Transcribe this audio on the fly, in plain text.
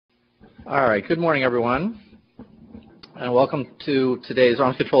All right, good morning, everyone, and welcome to today's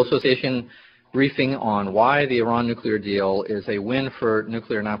Arms Control Association briefing on why the Iran nuclear deal is a win for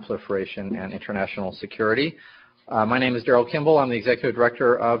nuclear nonproliferation and international security. My name is Darrell Kimball. I'm the Executive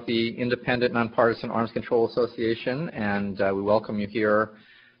Director of the Independent Nonpartisan Arms Control Association, and we welcome you here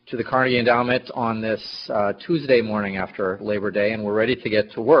to the Carnegie Endowment on this Tuesday morning after Labor Day, and we're ready to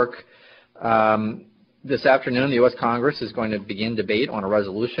get to work. This afternoon, the U.S. Congress is going to begin debate on a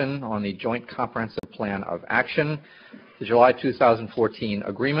resolution on the Joint Comprehensive Plan of Action, the July 2014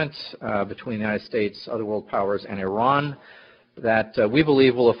 agreement between the United States, other world powers, and Iran that we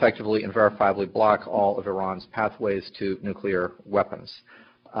believe will effectively and verifiably block all of Iran's pathways to nuclear weapons.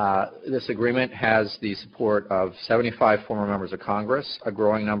 This agreement has the support of 75 former members of Congress, a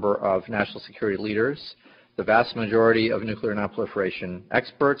growing number of national security leaders, the vast majority of nuclear nonproliferation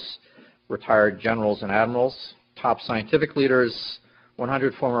experts, retired generals and admirals, top scientific leaders,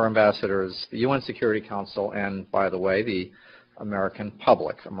 100 former ambassadors, the UN Security Council, and, by the way, the American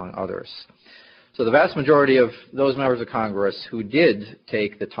public, among others. So the vast majority of those members of Congress who did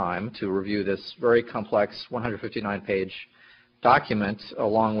take the time to review this very complex 159-page document,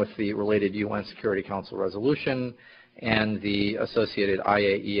 along with the related UN Security Council resolution and the associated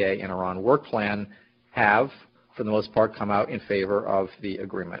IAEA and Iran work plan, have, for the most part, come out in favor of the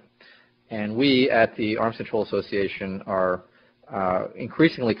agreement. And we at the Arms Control Association are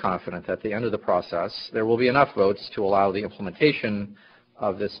increasingly confident that at the end of the process, there will be enough votes to allow the implementation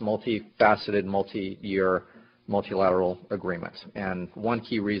of this multifaceted, multi-year, multilateral agreement. And one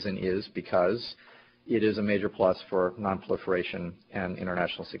key reason is because it is a major plus for nonproliferation and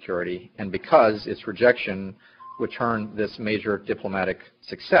international security, and because its rejection would turn this major diplomatic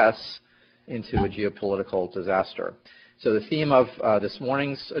success into a geopolitical disaster. So the theme of this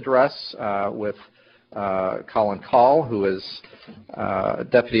morning's address with Colin Kahl, who is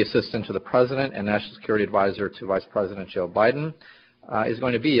Deputy Assistant to the President and National Security Advisor to Vice President Joe Biden, is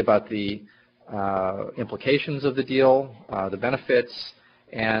going to be about the implications of the deal, the benefits,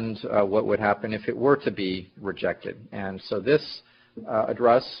 and what would happen if it were to be rejected. And so this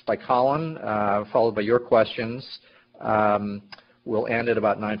address by Colin, followed by your questions, will end at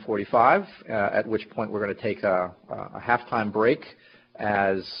about 9:45, at which point we're going to take a halftime break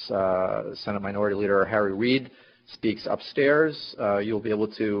as Senate Minority Leader Harry Reid speaks upstairs. You'll be able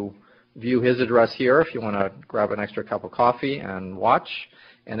to view his address here if you want to grab an extra cup of coffee and watch.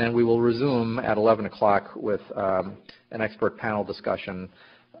 And then we will resume at 11 o'clock with an expert panel discussion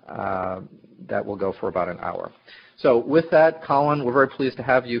that will go for about an hour. So with that, Colin, we're very pleased to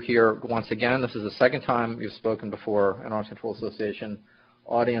have you here once again. This is the second time you've spoken before an Arms Control Association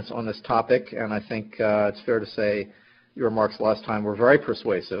audience on this topic, and I think it's fair to say your remarks last time were very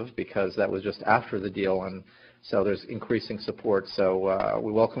persuasive because that was just after the deal, and so there's increasing support. So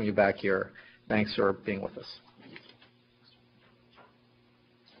we welcome you back here. Thanks for being with us.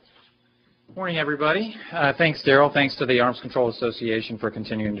 Morning, everybody. Thanks, Darrell. Thanks to the Arms Control Association for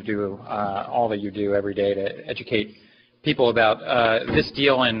continuing to do all that you do every day to educate people about this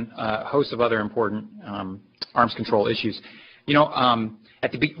deal and a host of other important arms control issues. You know,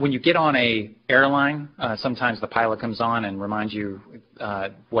 when you get on a airline, sometimes the pilot comes on and reminds you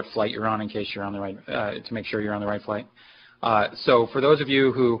what flight you're on in case you're on the right, to make sure you're on the right flight. So for those of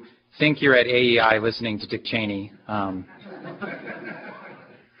you who think you're at AEI listening to Dick Cheney,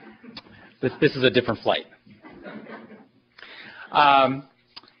 this is a different flight.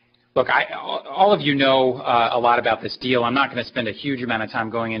 Look, all of you know a lot about this deal. I'm not going to spend a huge amount of time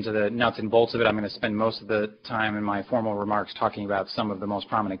going into the nuts and bolts of it. I'm going to spend most of the time in my formal remarks talking about some of the most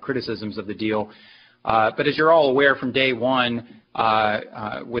prominent criticisms of the deal. But as you're all aware from day one,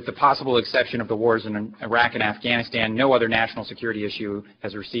 with the possible exception of the wars in Iraq and Afghanistan, no other national security issue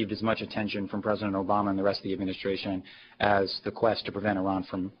has received as much attention from President Obama and the rest of the administration as the quest to prevent Iran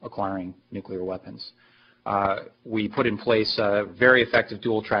from acquiring nuclear weapons. We put in place a very effective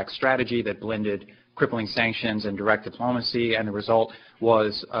dual-track strategy that blended crippling sanctions and direct diplomacy, and the result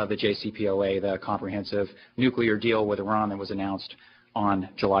was the JCPOA, the comprehensive nuclear deal with Iran that was announced on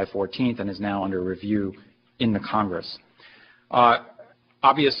July 14th and is now under review in the Congress.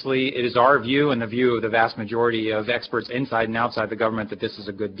 Obviously, it is our view and the view of the vast majority of experts inside and outside the government that this is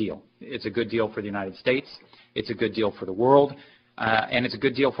a good deal. It's a good deal for the United States, it's a good deal for the world, and it's a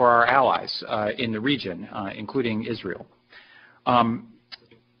good deal for our allies in the region, including Israel.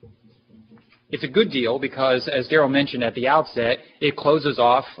 It's a good deal because, as Darrell mentioned at the outset, it closes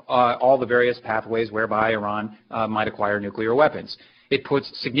off all the various pathways whereby Iran might acquire nuclear weapons. It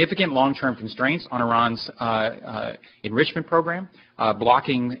puts significant long-term constraints on Iran's enrichment program,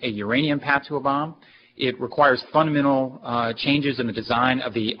 blocking a uranium path to a bomb. It requires fundamental changes in the design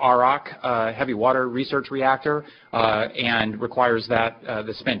of the AROC, heavy water research reactor, and requires that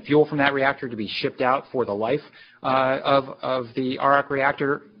the spent fuel from that reactor to be shipped out for the life of the AROC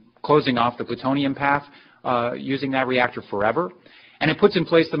reactor, closing off the plutonium path using that reactor forever. And it puts in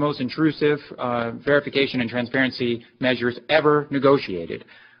place the most intrusive verification and transparency measures ever negotiated,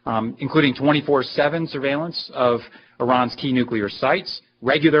 including 24/7 surveillance of Iran's key nuclear sites,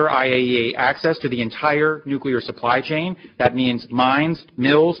 regular IAEA access to the entire nuclear supply chain. That means mines,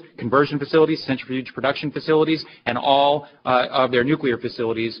 mills, conversion facilities, centrifuge production facilities, and all of their nuclear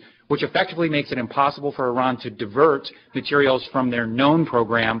facilities, which effectively makes it impossible for Iran to divert materials from their known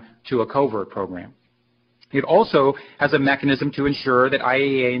program to a covert program. It also has a mechanism to ensure that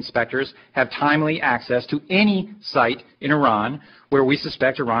IAEA inspectors have timely access to any site in Iran where we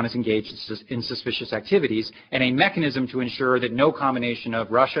suspect Iran is engaged in suspicious activities, and a mechanism to ensure that no combination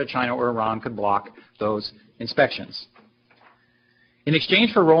of Russia, China, or Iran could block those inspections. In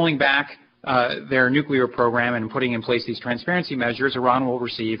exchange for rolling back their nuclear program and putting in place these transparency measures, Iran will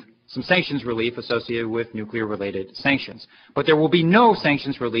receive some sanctions relief associated with nuclear-related sanctions. But there will be no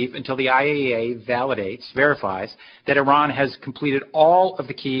sanctions relief until the IAEA verifies that Iran has completed all of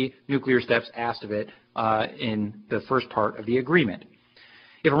the key nuclear steps asked of it in the first part of the agreement.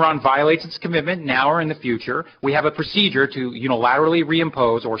 If Iran violates its commitment now or in the future, we have a procedure to unilaterally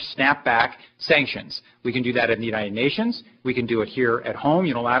reimpose or snap back sanctions. We can do that in the United Nations. We can do it here at home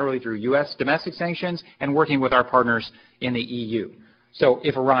unilaterally through U.S. domestic sanctions and working with our partners in the EU. So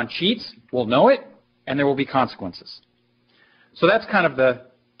if Iran cheats, we'll know it, and there will be consequences. So that's kind of the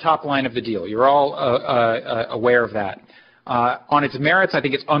top line of the deal. You're all aware of that. On its merits, I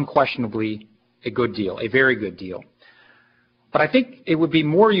think it's unquestionably a good deal, a very good deal. But I think it would be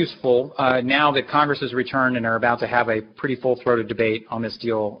more useful now that Congress has returned and are about to have a pretty full-throated debate on this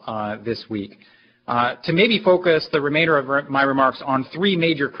deal this week, to maybe focus the remainder of my remarks on three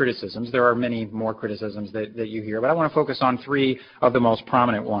major criticisms. There are many more criticisms that you hear, but I want to focus on three of the most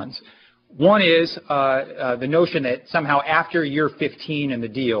prominent ones. One is the notion that somehow after year 15 in the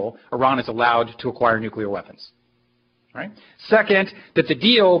deal, Iran is allowed to acquire nuclear weapons. Right? Second, that the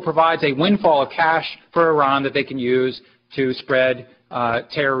deal provides a windfall of cash for Iran that they can use to spread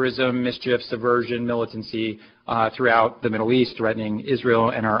terrorism, mischief, subversion, militancy throughout the Middle East, threatening Israel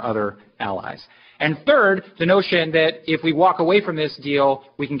and our other allies. And third, the notion that if we walk away from this deal,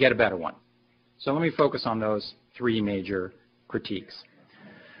 we can get a better one. So let me focus on those three major critiques.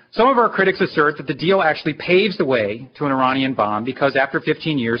 Some of our critics assert that the deal actually paves the way to an Iranian bomb because after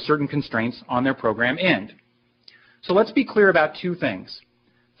 15 years, certain constraints on their program end. So let's be clear about two things.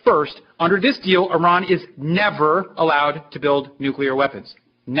 First, under this deal, Iran is never allowed to build nuclear weapons.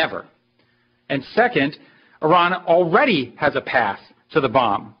 Never. And second, Iran already has a path to the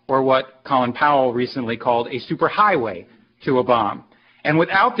bomb, or what Colin Powell recently called a superhighway to a bomb. And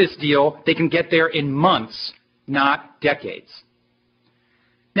without this deal, they can get there in months, not decades.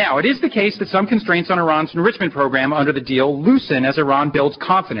 Now, it is the case that some constraints on Iran's enrichment program under the deal loosen as Iran builds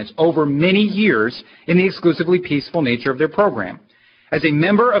confidence over many years in the exclusively peaceful nature of their program. As a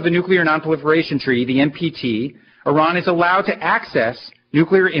member of the Nuclear Nonproliferation Treaty, the NPT, Iran is allowed to access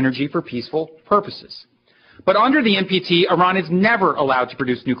nuclear energy for peaceful purposes. But under the NPT, Iran is never allowed to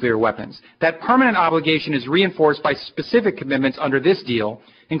produce nuclear weapons. That permanent obligation is reinforced by specific commitments under this deal,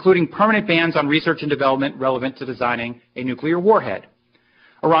 including permanent bans on research and development relevant to designing a nuclear warhead.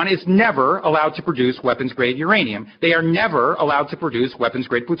 Iran is never allowed to produce weapons-grade uranium. They are never allowed to produce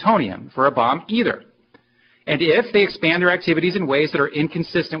weapons-grade plutonium for a bomb either. And if they expand their activities in ways that are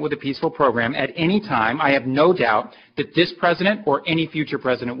inconsistent with a peaceful program at any time, I have no doubt that this president or any future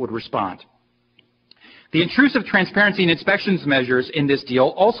president would respond. The intrusive transparency and inspections measures in this deal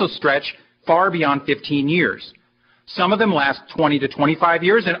also stretch far beyond 15 years. Some of them last 20 to 25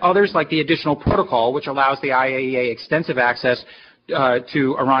 years, and others, like the additional protocol, which allows the IAEA extensive access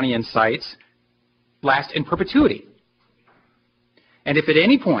to Iranian sites, last in perpetuity. And if at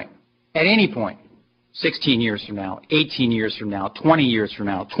any point, 16 years from now, 18 years from now, 20 years from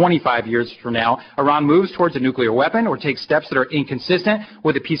now, 25 years from now, Iran moves towards a nuclear weapon or takes steps that are inconsistent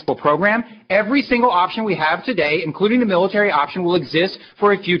with a peaceful program, every single option we have today, including the military option, will exist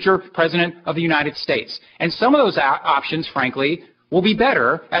for a future president of the United States. And some of those options, frankly, will be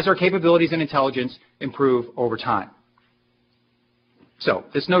better as our capabilities and intelligence improve over time. So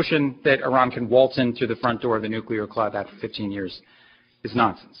this notion that Iran can waltz in through the front door of the nuclear club after 15 years is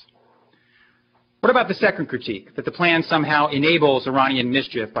nonsense. What about the second critique, that the plan somehow enables Iranian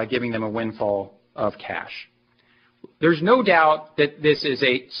mischief by giving them a windfall of cash? There's no doubt that this is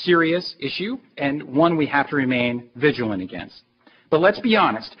a serious issue and one we have to remain vigilant against. But let's be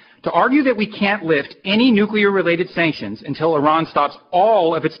honest. To argue that we can't lift any nuclear-related sanctions until Iran stops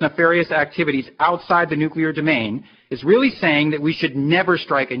all of its nefarious activities outside the nuclear domain is really saying that we should never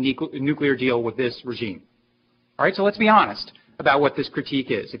strike a nuclear deal with this regime. All right, so let's be honest about what this critique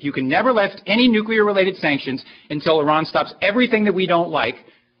is. If you can never lift any nuclear-related sanctions until Iran stops everything that we don't like,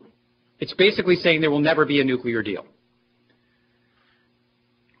 it's basically saying there will never be a nuclear deal.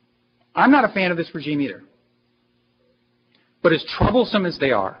 I'm not a fan of this regime either. But as troublesome as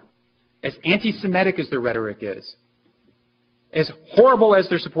they are, as anti-Semitic as their rhetoric is, as horrible as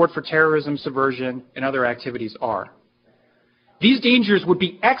their support for terrorism, subversion, and other activities are, these dangers would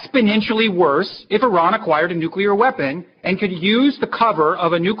be exponentially worse if Iran acquired a nuclear weapon and could use the cover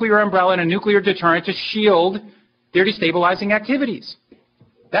of a nuclear umbrella and a nuclear deterrent to shield their destabilizing activities.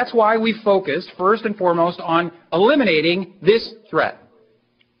 That's why we focused first and foremost on eliminating this threat.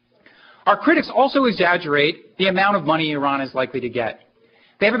 Our critics also exaggerate the amount of money Iran is likely to get.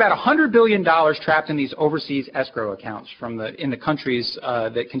 They have about $100 billion trapped in these overseas escrow accounts in the countries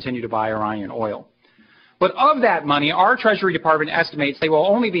that continue to buy Iranian oil. But of that money, our Treasury Department estimates they will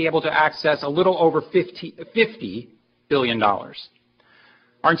only be able to access a little over $50 billion.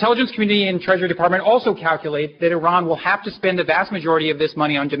 Our intelligence community and Treasury Department also calculate that Iran will have to spend the vast majority of this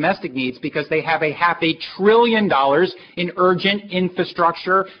money on domestic needs because they have $500 billion in urgent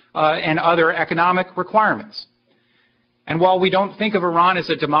infrastructure and other economic requirements. And while we don't think of Iran as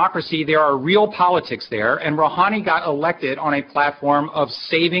a democracy, there are real politics there, and Rouhani got elected on a platform of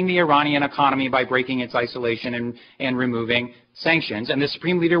saving the Iranian economy by breaking its isolation and removing sanctions, and the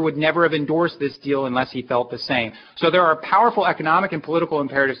Supreme Leader would never have endorsed this deal unless he felt the same. So there are powerful economic and political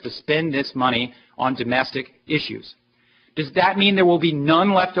imperatives to spend this money on domestic issues. Does that mean there will be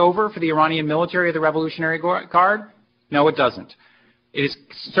none left over for the Iranian military or the Revolutionary Guard? No, it doesn't. It is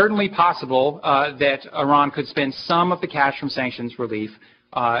certainly possible that Iran could spend some of the cash from sanctions relief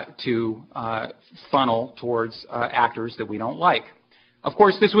to funnel towards actors that we don't like. Of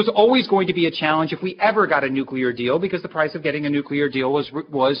course, this was always going to be a challenge if we ever got a nuclear deal, because the price of getting a nuclear deal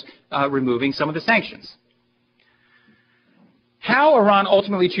was removing some of the sanctions. How Iran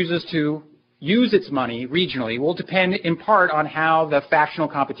ultimately chooses to use its money regionally will depend in part on how the factional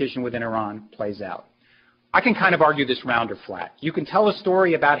competition within Iran plays out. I can kind of argue this round or flat. You can tell a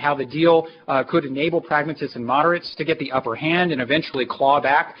story about how the deal could enable pragmatists and moderates to get the upper hand and eventually claw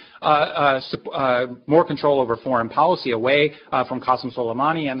back more control over foreign policy away from Qasem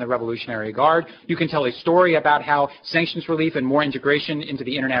Soleimani and the Revolutionary Guard. You can tell a story about how sanctions relief and more integration into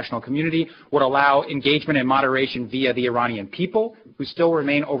the international community would allow engagement and moderation via the Iranian people, who still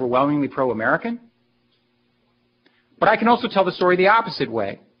remain overwhelmingly pro-American. But I can also tell the story the opposite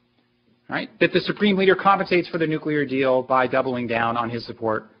way. Right? That the Supreme Leader compensates for the nuclear deal by doubling down on his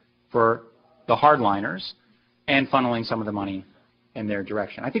support for the hardliners and funneling some of the money in their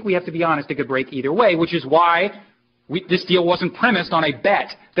direction. I think we have to be honest, it could break either way, which is why this deal wasn't premised on a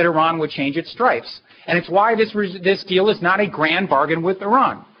bet that Iran would change its stripes. And it's why this deal is not a grand bargain with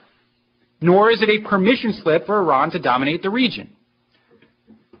Iran, nor is it a permission slip for Iran to dominate the region.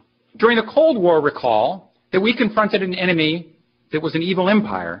 During the Cold War, recall that we confronted an enemy that was an evil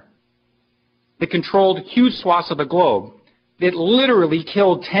empire that controlled huge swaths of the globe, that literally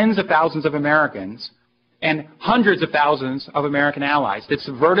killed tens of thousands of Americans and hundreds of thousands of American allies, that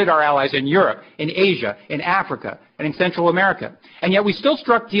subverted our allies in Europe, in Asia, in Africa, and in Central America. And yet we still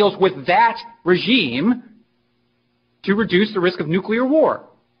struck deals with that regime to reduce the risk of nuclear war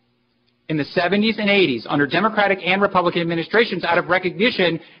in the 70s and 80s under Democratic and Republican administrations, out of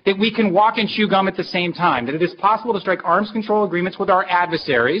recognition that we can walk and chew gum at the same time, that it is possible to strike arms control agreements with our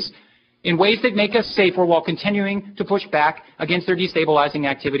adversaries in ways that make us safer while continuing to push back against their destabilizing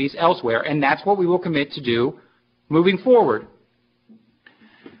activities elsewhere. And that's what we will commit to do moving forward.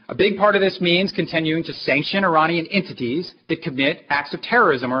 A big part of this means continuing to sanction Iranian entities that commit acts of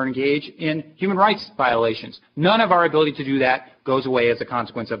terrorism or engage in human rights violations. None of our ability to do that goes away as a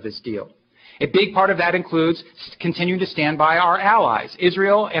consequence of this deal. A big part of that includes continuing to stand by our allies,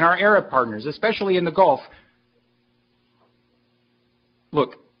 Israel and our Arab partners, especially in the Gulf.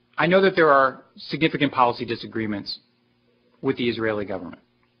 Look, I know that there are significant policy disagreements with the Israeli government.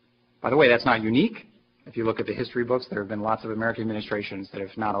 By the way, that's not unique. If you look at the history books, there have been lots of American administrations that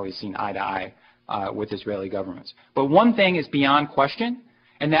have not always seen eye to eye with Israeli governments. But one thing is beyond question,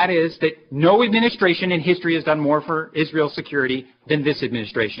 and that is that no administration in history has done more for Israel's security than this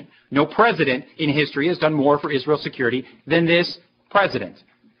administration. No president in history has done more for Israel's security than this president.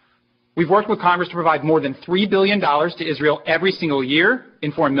 We've worked with Congress to provide more than $3 billion to Israel every single year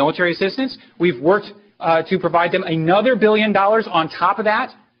in foreign military assistance. We've worked to provide them another $1 billion on top of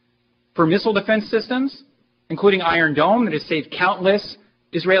that for missile defense systems including Iron Dome that has saved countless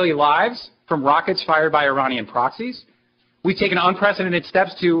Israeli lives from rockets fired by Iranian proxies. We've taken unprecedented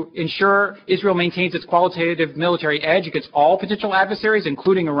steps to ensure Israel maintains its qualitative military edge against all potential adversaries,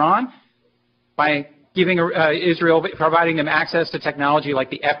 including Iran, by giving Israel, providing them access to technology like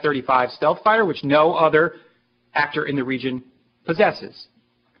the F-35 stealth fighter, which no other actor in the region possesses.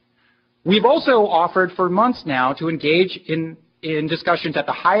 We've also offered for months now to engage in discussions at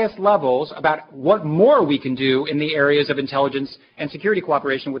the highest levels about what more we can do in the areas of intelligence and security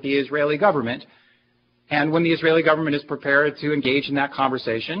cooperation with the Israeli government. And when the Israeli government is prepared to engage in that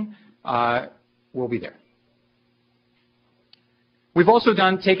conversation, we'll be there. We've also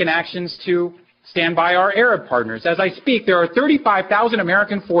taken actions to stand by our Arab partners. As I speak, there are 35,000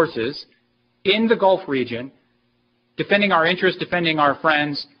 American forces in the Gulf region defending our interests, defending our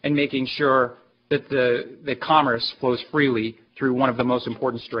friends, and making sure that the commerce flows freely through one of the most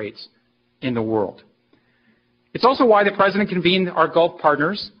important straits in the world. It's also why the President convened our Gulf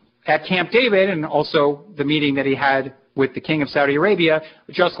partners at Camp David, and also the meeting that he had with the King of Saudi Arabia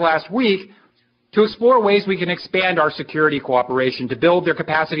just last week, to explore ways we can expand our security cooperation to build their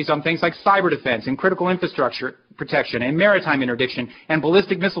capacities on things like cyber defense and critical infrastructure protection and maritime interdiction and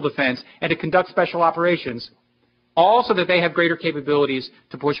ballistic missile defense, and to conduct special operations, all so that they have greater capabilities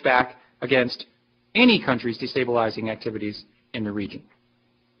to push back against any country's destabilizing activities in the region.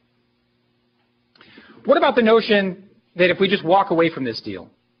 What about the notion that if we just walk away from this deal,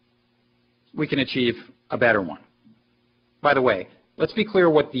 we can achieve a better one? By the way, let's be clear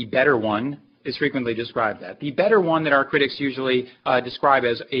what the better one is frequently described as. The better one that our critics usually describe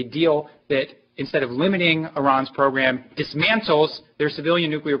as a deal that, instead of limiting Iran's program, dismantles their civilian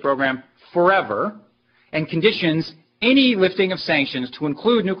nuclear program forever and conditions any lifting of sanctions to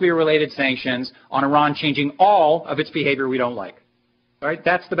include nuclear-related sanctions on Iran changing all of its behavior we don't like. All right?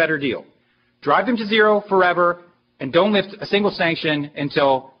 That's the better deal. Drive them to zero forever and don't lift a single sanction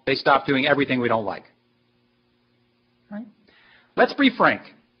until they stop doing everything we don't like. All right? Let's be frank.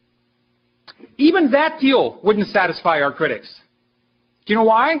 Even that deal wouldn't satisfy our critics. Do you know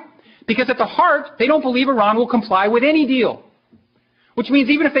why? Because at the heart, they don't believe Iran will comply with any deal. Which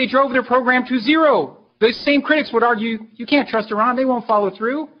means even if they drove their program to zero, those same critics would argue, you can't trust Iran, they won't follow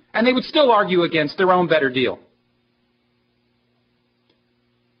through, and they would still argue against their own better deal.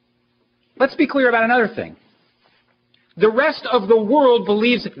 Let's be clear about another thing. The rest of the world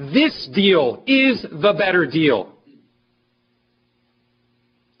believes this deal is the better deal.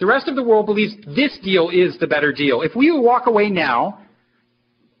 The rest of the world believes this deal is the better deal. If we walk away now,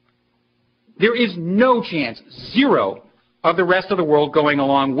 there is no chance, zero, of the rest of the world going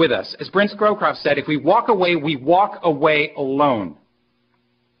along with us. As Brent Scowcroft said, if we walk away, we walk away alone.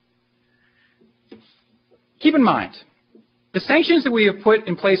 Keep in mind, the sanctions that we have put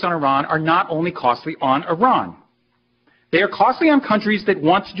in place on Iran are not only costly on Iran. They are costly on countries that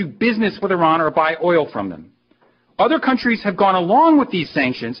want to do business with Iran or buy oil from them. Other countries have gone along with these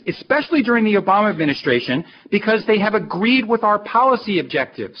sanctions, especially during the Obama administration, because they have agreed with our policy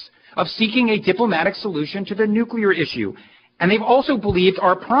objectives of seeking a diplomatic solution to the nuclear issue. And they've also believed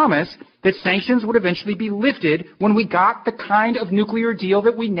our promise that sanctions would eventually be lifted when we got the kind of nuclear deal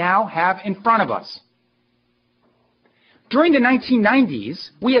that we now have in front of us. During the 1990s,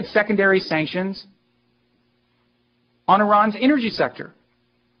 we had secondary sanctions on Iran's energy sector,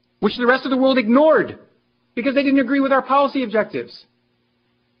 which the rest of the world ignored because they didn't agree with our policy objectives.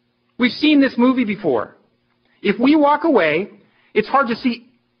 We've seen this movie before. If we walk away, it's hard to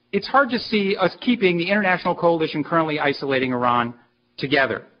see us keeping the international coalition currently isolating Iran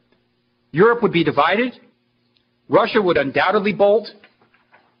together. Europe would be divided, Russia would undoubtedly bolt,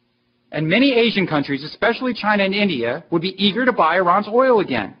 and many Asian countries, especially China and India, would be eager to buy Iran's oil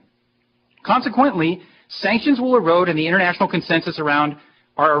again. Consequently, sanctions will erode and the international consensus around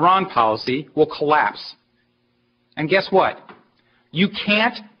our Iran policy will collapse. And guess what? You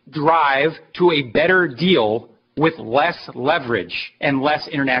can't drive to a better deal with less leverage and less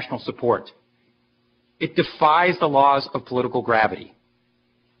international support. It defies the laws of political gravity.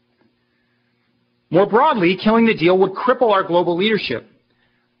 More broadly, killing the deal would cripple our global leadership.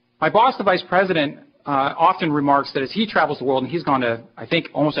 My boss, the vice president, often remarks that as he travels the world, and he's gone to, I think,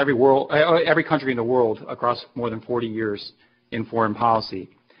 almost every country in the world across more than 40 years in foreign policy,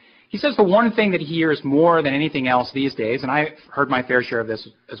 he says the one thing that he hears more than anything else these days, and I've heard my fair share of this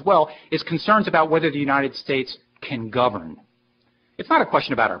as well, is concerns about whether the United States can govern. It's not a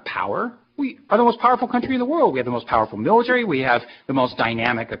question about our power. We are the most powerful country in the world. We have the most powerful military. We have the most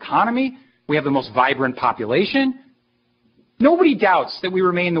dynamic economy. We have the most vibrant population. Nobody doubts that we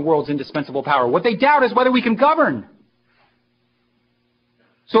remain the world's indispensable power. What they doubt is whether we can govern.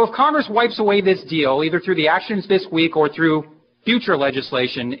 So if Congress wipes away this deal, either through the actions this week or through future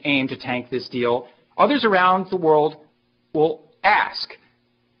legislation aimed to tank this deal, others around the world will ask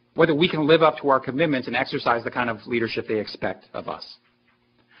whether we can live up to our commitments and exercise the kind of leadership they expect of us.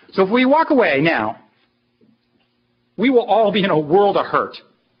 So if we walk away now, we will all be in a world of hurt.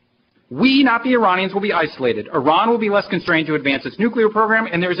 We, not the Iranians, will be isolated. Iran will be less constrained to advance its nuclear program,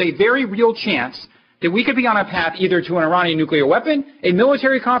 and there's a very real chance that we could be on a path either to an Iranian nuclear weapon, a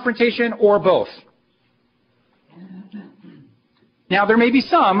military confrontation, or both. Now, there may be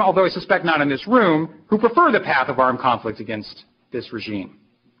some, although I suspect not in this room, who prefer the path of armed conflict against this regime.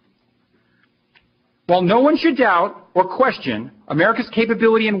 While no one should doubt or question America's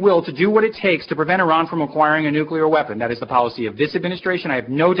capability and will to do what it takes to prevent Iran from acquiring a nuclear weapon, that is the policy of this administration, I have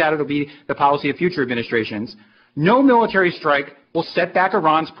no doubt it will be the policy of future administrations, no military strike will set back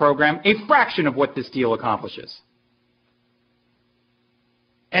Iran's program a fraction of what this deal accomplishes.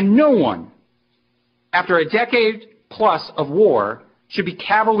 And no one, after a decade plus of war, should be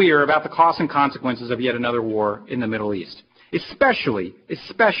cavalier about the costs and consequences of yet another war in the Middle East, especially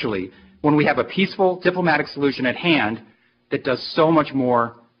when we have a peaceful diplomatic solution at hand that does so much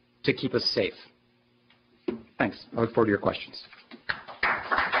more to keep us safe. Thanks. I look forward to your questions.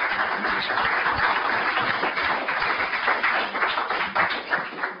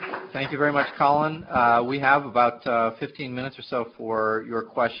 Thank you very much, Colin. We have about 15 minutes or so for your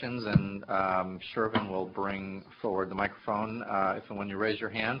questions, and Shervin will bring forward the microphone if and when you raise your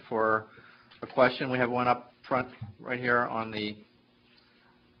hand for a question. We have one up front right here on this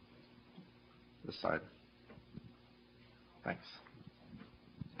side. Thanks.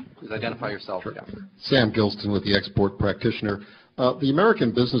 Please identify yourself. Sure. Sam Gilston with the Export Practitioner. The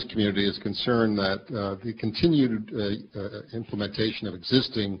American business community is concerned that the continued implementation of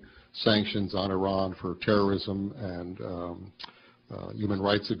existing sanctions on Iran for terrorism and human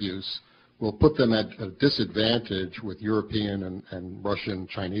rights abuse will put them at a disadvantage with European and Russian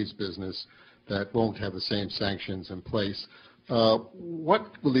Chinese business that won't have the same sanctions in place.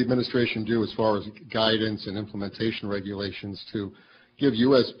 What will the administration do as far as guidance and implementation regulations to give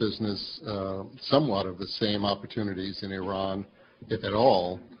U.S. business somewhat of the same opportunities in Iran, if at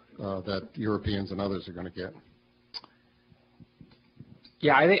all, that Europeans and others are going to get?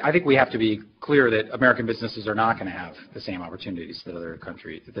 Yeah, I think we have to be clear that American businesses are not going to have the same opportunities that other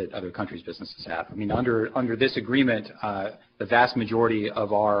countries' businesses have. I mean, under this agreement, the vast majority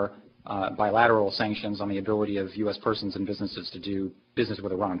of our bilateral sanctions on the ability of U.S. persons and businesses to do business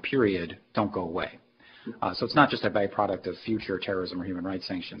with Iran, period, don't go away. So it's not just a byproduct of future terrorism or human rights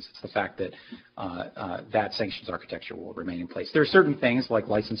sanctions. It's the fact that that sanctions architecture will remain in place. There are certain things like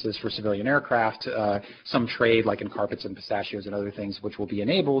licenses for civilian aircraft, some trade like in carpets and pistachios and other things which will be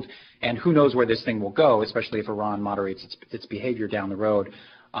enabled, and who knows where this thing will go, especially if Iran moderates its behavior down the road.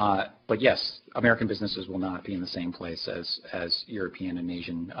 But yes, American businesses will not be in the same place as European and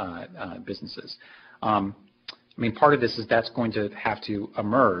Asian businesses. I mean, part of this is that's going to have to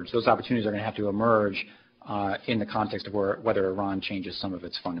emerge. Those opportunities are going to have to emerge in the context of whether Iran changes some of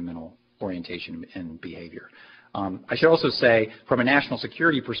its fundamental orientation and behavior. I should also say, from a national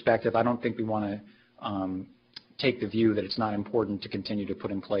security perspective, I don't think we want to take the view that it's not important to continue to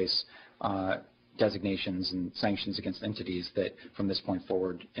put in place designations and sanctions against entities that, from this point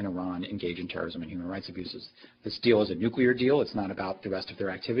forward in Iran, engage in terrorism and human rights abuses. This deal is a nuclear deal. It's not about the rest of their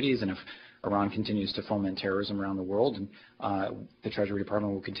activities. And if Iran continues to foment terrorism around the world, and the Treasury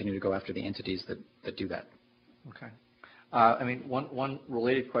Department will continue to go after the entities that do that. Okay. I mean, one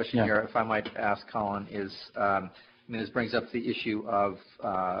related question here, if I might ask Colin, is I mean, this brings up the issue of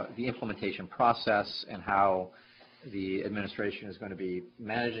the implementation process and how the administration is going to be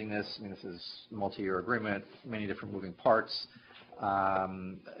managing this. I mean, this is a multi-year agreement, many different moving parts.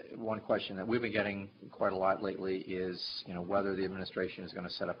 One question that we've been getting quite a lot lately is, whether the administration is going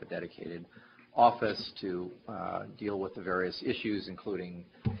to set up a dedicated office to deal with the various issues, including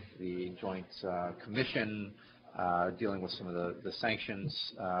the Joint Commission, dealing with some of the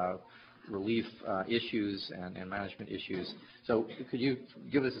sanctions relief issues and management issues. So could you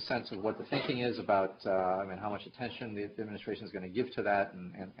give us a sense of what the thinking is about, I mean, how much attention the administration is going to give to that,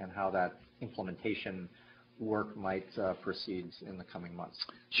 and how that implementation work might proceed in the coming months?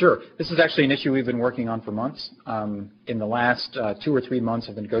 Sure. This is actually an issue we've been working on for months. In the last 2 or 3 months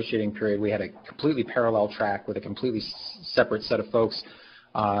of the negotiating period, we had a completely parallel track with a completely separate set of folks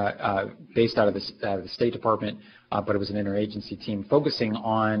based out of the State Department, but it was an interagency team focusing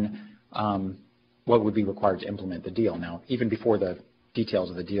on what would be required to implement the deal. Now, even before the details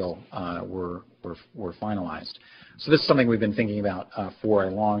of the deal were finalized. So this is something we've been thinking about for a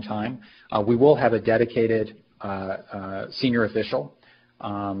long time. We will have a dedicated senior official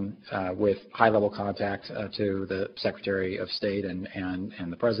with high-level contact to the Secretary of State and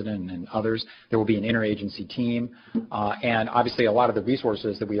the President and others. There will be an interagency team, and obviously a lot of the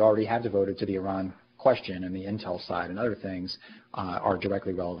resources that we already have devoted to the Iran question and the intel side and other things are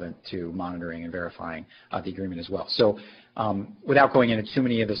directly relevant to monitoring and verifying the agreement as well. So without going into too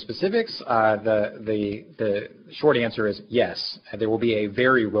many of the specifics, the short answer is yes, there will be a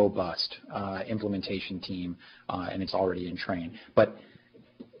very robust implementation team, and it's already in train. But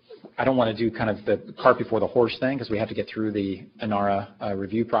I don't want to do kind of the cart before the horse thing, because we have to get through the INARA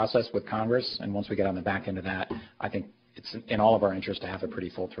review process with Congress, and once we get on the back end of that, I think it's in all of our interest to have a pretty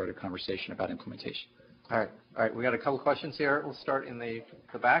full-throated conversation about implementation. All right. We got a couple questions here. We'll start in the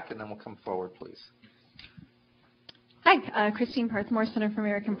back, and then we'll come forward, please. Hi, Christine Parthmore, Center for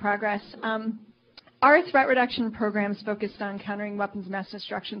American Progress. Our threat reduction programs focused on countering weapons of mass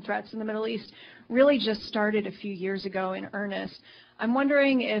destruction threats in the Middle East really just started a few years ago in earnest. I'm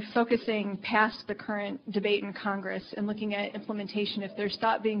wondering if focusing past the current debate in Congress and looking at implementation, if there's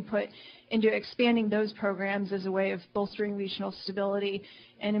thought being put into expanding those programs as a way of bolstering regional stability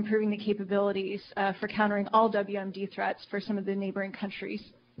and improving the capabilities for countering all WMD threats for some of the neighboring countries.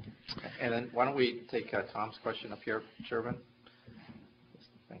 And then why don't we take Tom's question up here, Shervin?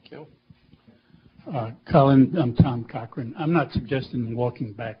 Thank you. Colin, I'm Tom Cochran. I'm not suggesting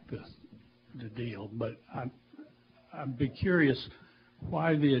walking back the deal, but I'd be curious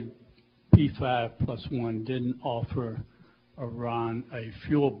why the P5+1 didn't offer Iran a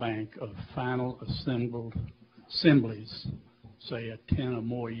fuel bank of final assemblies, say a 10 or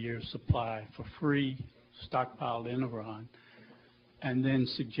more year supply for free, stockpiled in Iran, and then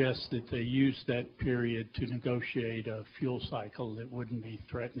suggest that they use that period to negotiate a fuel cycle that wouldn't be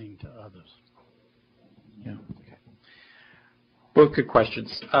threatening to others. Yeah. Okay. Both good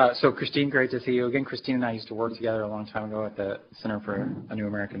questions. So Christine, great to see you again. Christine and I used to work together a long time ago at the Center for a New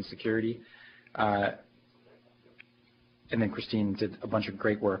American Security. And then Christine did a bunch of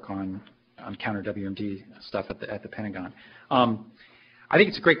great work on counter WMD stuff at the Pentagon. I think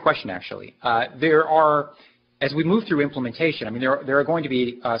it's a great question, actually. There are, as we move through implementation, I mean, there are going to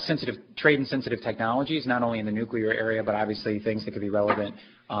be trade and sensitive technologies, not only in the nuclear area, but obviously things that could be relevant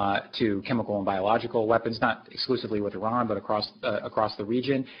to chemical and biological weapons, not exclusively with Iran, but across the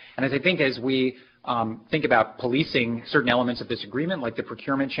region. And as I think as we think about policing certain elements of this agreement, like the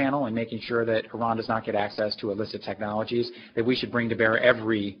procurement channel and making sure that Iran does not get access to illicit technologies, that we should bring to bear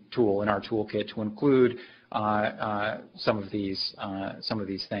every tool in our toolkit to include some of these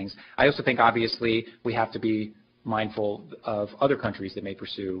things. I also think, obviously, we have to be mindful of other countries that may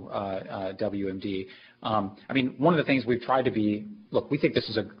pursue WMD. I mean, one of the things we've tried to be, look, we think this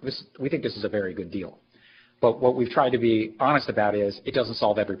is a very good deal. But what we've tried to be honest about is it doesn't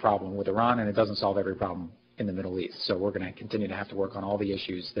solve every problem with Iran, and it doesn't solve every problem in the Middle East. So we're going to continue to have to work on all the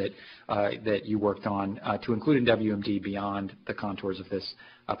issues that you worked on to include in WMD beyond the contours of this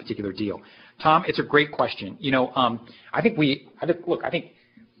particular deal. Tom, it's a great question. You know, I think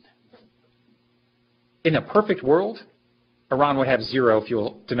in a perfect world, Iran would have zero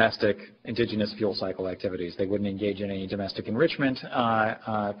domestic indigenous fuel cycle activities. They wouldn't engage in any domestic enrichment,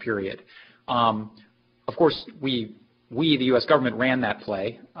 period. Of course, the U.S. government ran that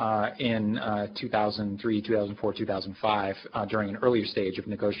play in 2003, 2004, 2005 during an earlier stage of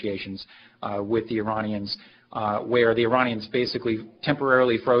negotiations with the Iranians, where the Iranians basically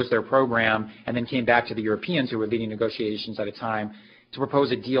temporarily froze their program and then came back to the Europeans, who were leading negotiations at a time, to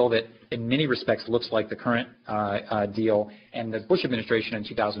propose a deal that in many respects looks like the current deal. And the Bush administration in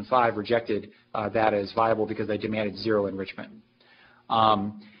 2005 rejected that as viable because they demanded zero enrichment.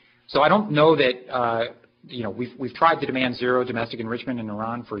 So I don't know that, you know, we've tried to demand zero domestic enrichment in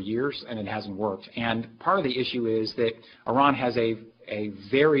Iran for years, and it hasn't worked. And part of the issue is that Iran has a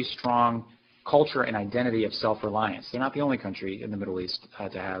very strong culture and identity of self-reliance. They're not the only country in the Middle East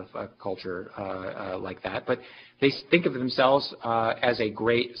to have a culture like that, but they think of themselves as a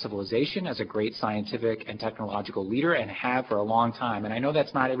great civilization, as a great scientific and technological leader, and have for a long time. And I know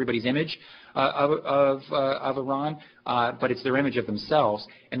that's not everybody's image of Iran, but it's their image of themselves.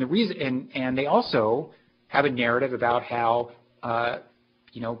 And the reason, and they also have a narrative about how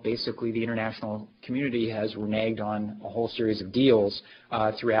you know, basically the international community has reneged on a whole series of deals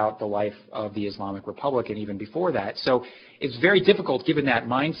throughout the life of the Islamic Republic and even before that. So it's very difficult, given that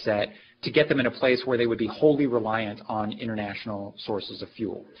mindset, to get them in a place where they would be wholly reliant on international sources of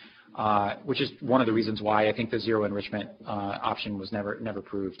fuel, which is one of the reasons why I think the zero enrichment option was never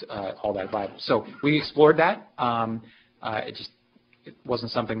proved all that viable. So we explored that. it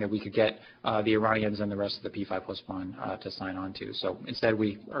wasn't something that we could get the Iranians and the rest of the P5+1 to sign on to. So instead,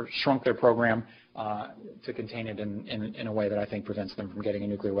 we shrunk their program to contain it in a way that I think prevents them from getting a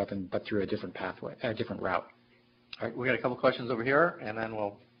nuclear weapon, but through a different pathway, a different route. All right, we got a couple questions over here, and then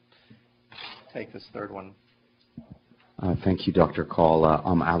we'll take this third one. Thank you, Dr. Kahl.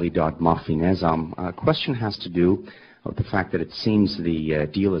 I'm Ali Dod Mafi Nezam. Question has to do with the fact that it seems the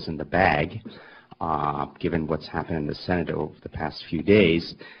deal is in the bag, given what's happened in the Senate over the past few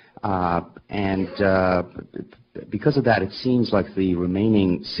days. Because of that, it seems like the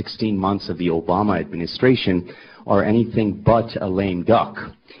remaining 16 months of the Obama administration are anything but a lame duck.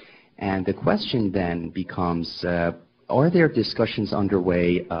 And the question then becomes, are there discussions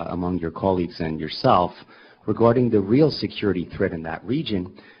underway among your colleagues and yourself regarding the real security threat in that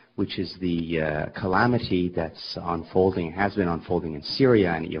region, which is the calamity that's unfolding, has been unfolding in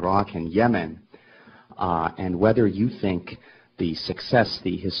Syria and Iraq and Yemen, and whether you think the success,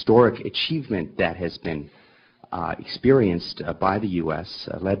 the historic achievement that has been experienced by the U.S.,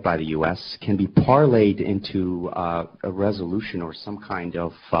 led by the U.S., can be parlayed into a resolution or some kind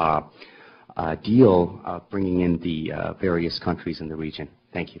of deal bringing in the various countries in the region.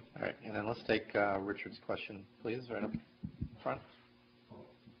 Thank you. All right, and then let's take Richard's question, please, right up front.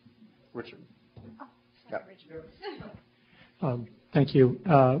 Richard. Yeah. Thank you.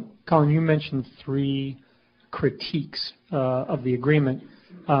 Colin, you mentioned 3 critiques of the agreement,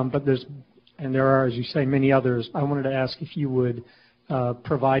 but there are, as you say, many others. I wanted to ask if you would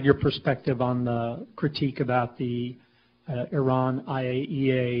provide your perspective on the critique about the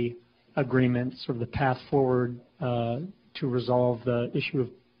Iran-IAEA agreement, sort of the path forward to resolve the issue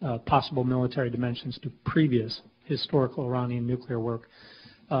of possible military dimensions to previous historical Iranian nuclear work,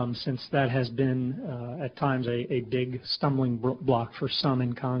 since that has been at times a big stumbling block for some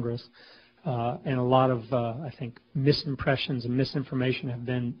in Congress. And a lot of, I think, misimpressions and misinformation have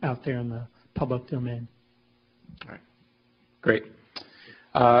been out there in the public domain. All right. Great.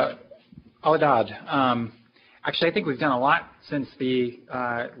 Aladad, actually, I think we've done a lot since the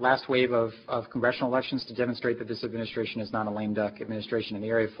last wave of congressional elections to demonstrate that this administration is not a lame duck administration in the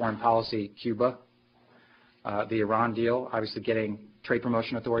area of foreign policy. Cuba, the Iran deal, obviously getting trade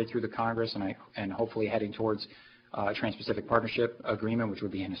promotion authority through the Congress, and hopefully heading towards a Trans-Pacific Partnership Agreement, which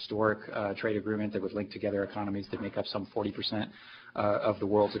would be an historic trade agreement that would link together economies that make up some 40% of the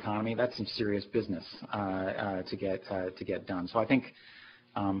world's economy. That's some serious business to get done. So I think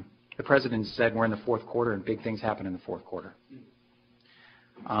the president said we're in the 4th quarter and big things happen in the 4th quarter.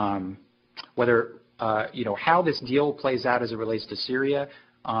 Whether how this deal plays out as it relates to Syria,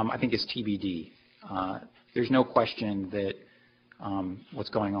 I think is TBD. There's no question that what's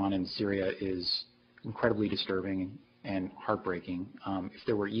going on in Syria is incredibly disturbing and heartbreaking. If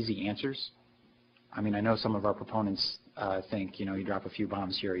there were easy answers, I mean, I know some of our proponents think, you drop a few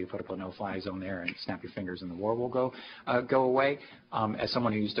bombs here, you put up a no-fly zone there, and snap your fingers, and the war will go away. As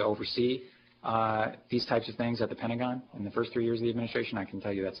someone who used to oversee these types of things at the Pentagon in the first 3 years of the administration, I can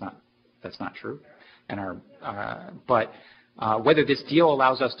tell you that's not true. And but whether this deal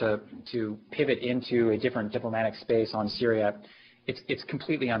allows us to pivot into a different diplomatic space on Syria, it's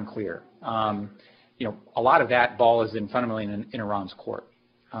completely unclear. A lot of that ball is fundamentally in Iran's court.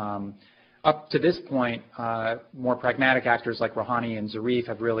 Up to this point, more pragmatic actors like Rouhani and Zarif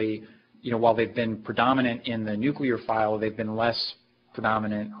have really, while they've been predominant in the nuclear file, they've been less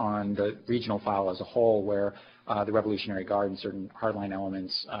predominant on the regional file as a whole, where the Revolutionary Guard and certain hardline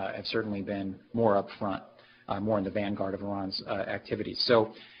elements have certainly been more up front, more in the vanguard of Iran's activities.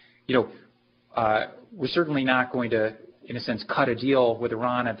 So, we're certainly not going to, in a sense, cut a deal with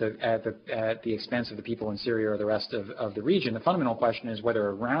Iran at the expense of the people in Syria or the rest of the region. The fundamental question is whether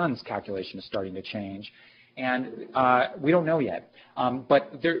Iran's calculation is starting to change, and we don't know yet.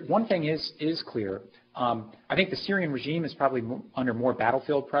 But one thing is clear. I think the Syrian regime is probably under more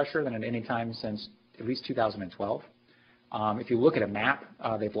battlefield pressure than at any time since at least 2012. If you look at a map,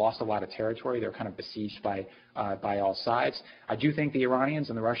 they've lost a lot of territory. They're kind of besieged by all sides. I do think the Iranians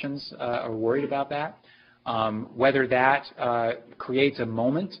and the Russians are worried about that. Whether that creates a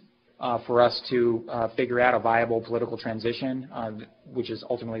moment for us to figure out a viable political transition, which is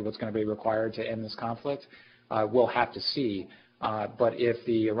ultimately what's going to be required to end this conflict, we'll have to see. But if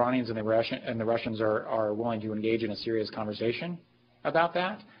the Iranians and the Russians are willing to engage in a serious conversation about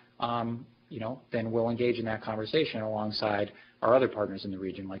that, then we'll engage in that conversation alongside our other partners in the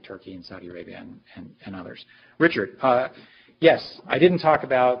region, like Turkey and Saudi Arabia and others. Richard. Yes, I didn't talk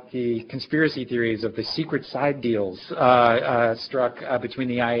about the conspiracy theories of the secret side deals struck between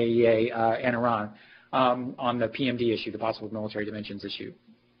the IAEA and Iran on the PMD issue, the possible military dimensions issue.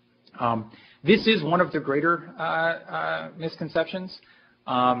 This is one of the greater misconceptions.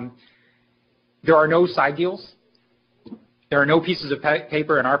 There are no side deals. There are no pieces of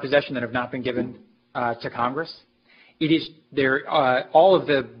paper in our possession that have not been given to Congress. It is there. All of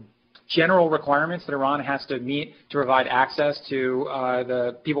the general requirements that Iran has to meet to provide access to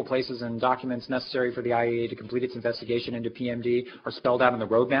the people, places, and documents necessary for the IAEA to complete its investigation into PMD are spelled out in the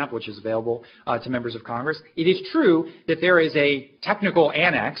roadmap, which is available to members of Congress. It is true that there is a technical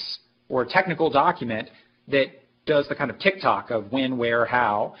annex or a technical document that does the kind of tick-tock of when, where,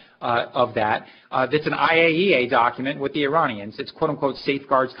 how of that. That's an IAEA document with the Iranians. It's quote-unquote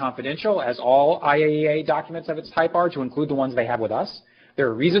safeguards confidential, as all IAEA documents of its type are, to include the ones they have with us. There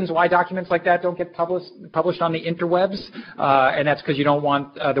are reasons why documents like that don't get published on the interwebs, and that's because you don't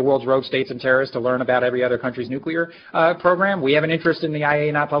want the world's rogue states and terrorists to learn about every other country's nuclear program. We have an interest in the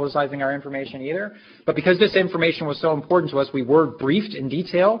IAEA not publicizing our information either. But because this information was so important to us, we were briefed in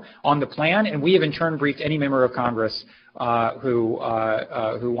detail on the plan, and we have in turn briefed any member of Congress who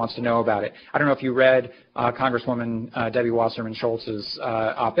wants to know about it. I don't know if you read Congresswoman Debbie Wasserman Schultz's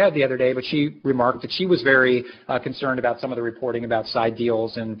op-ed the other day, but she remarked that she was very concerned about some of the reporting about side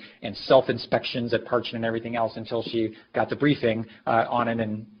deals and self-inspections at Parchin and everything else until she got the briefing on it,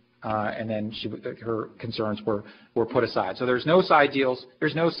 and then her concerns were put aside. So there's no side deals,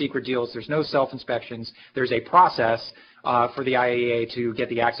 there's no secret deals, there's no self-inspections. There's a process for the IAEA to get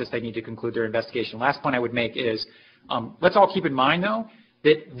the access they need to conclude their investigation. Last point I would make is, let's all keep in mind, though,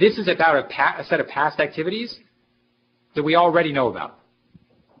 that this is about a set of past activities that we already know about.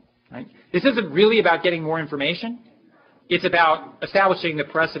 Right? This isn't really about getting more information. It's about establishing the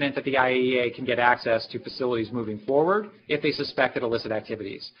precedent that the IAEA can get access to facilities moving forward if they suspected illicit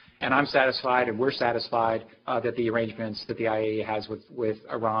activities. And I'm satisfied, and we're satisfied, that the arrangements that the IAEA has with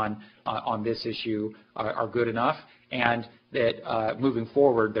Iran on this issue are good enough, and that moving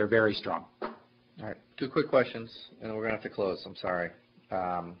forward, they're very strong. All right, 2 quick questions, and we're going to have to close. I'm sorry.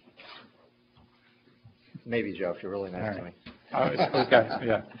 Maybe, Joe, if you're really nice to me.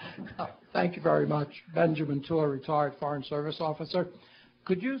 Yeah. Thank you very much. Benjamin Tour, retired Foreign Service officer.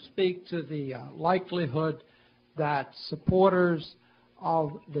 Could you speak to the likelihood that supporters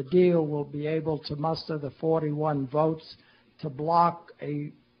of the deal will be able to muster the 41 votes to block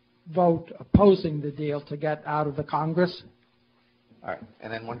a vote opposing the deal to get out of the Congress? All right,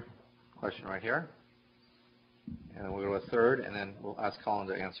 and then one question right here. And then we'll go to a third, and then we'll ask Colin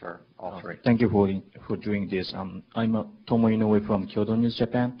to answer all 3. Thank you for doing this. I'm Tomo Inoue from Kyoto News,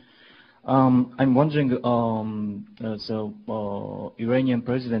 Japan. I'm wondering, Iranian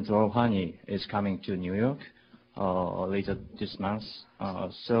President Rouhani is coming to New York later this month.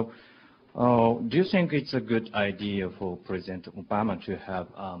 Do you think it's a good idea for President Obama to have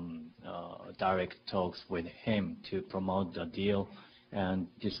direct talks with him to promote the deal and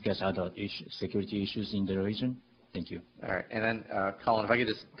discuss other security issues in the region? Thank you. All right, and then Colin, if I could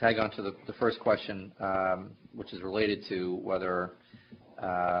just tag on to the first question, which is related to whether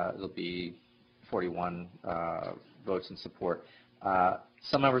there'll be 41 votes in support.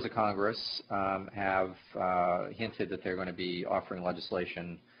 Some members of Congress have hinted that they're going to be offering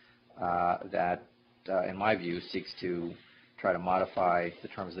legislation that, in my view, seeks to try to modify the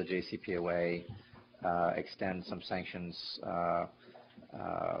terms of the JCPOA, extend some sanctions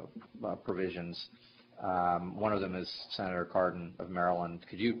provisions. One of them is Senator Cardin of Maryland.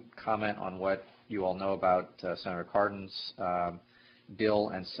 Could you comment on what you all know about Senator Cardin's bill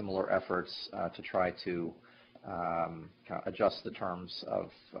and similar efforts to try to kind of adjust the terms of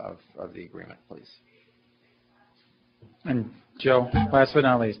the agreement, please? And Joe, last but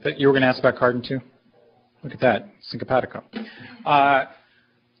not least, you were going to ask about Cardin too? Look at that, simpatico.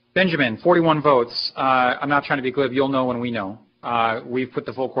 Benjamin, 41 votes. I'm not trying to be glib. You'll know when we know. We've put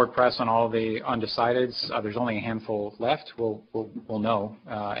the full court press on all the undecideds. There's only a handful left. We'll know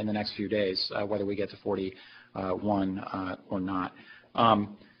in the next few days whether we get to 41 or not.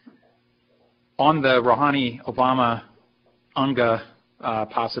 On the Rouhani-Obama UNGA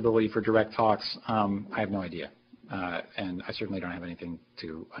possibility for direct talks, I have no idea, and I certainly don't have anything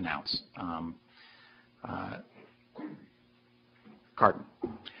to announce. Cardin.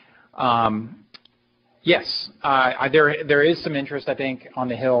 Yes, there is some interest, I think, on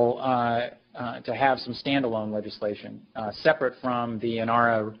the Hill to have some standalone legislation separate from the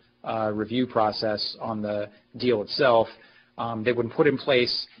INARA review process on the deal itself. They would put in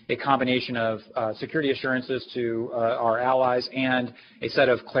place a combination of security assurances to our allies and a set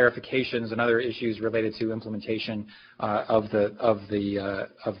of clarifications and other issues related to implementation of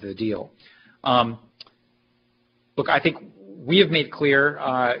the deal. Look, I think we have made clear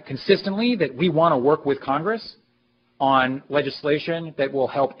consistently that we want to work with Congress on legislation that will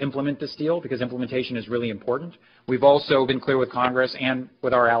help implement this deal, because implementation is really important. We've also been clear with Congress and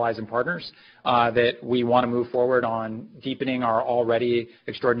with our allies and partners that we want to move forward on deepening our already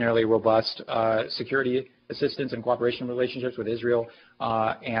extraordinarily robust security assistance and cooperation relationships with Israel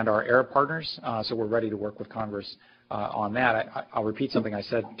and our Arab partners. So we're ready to work with Congress on that. I'll repeat something I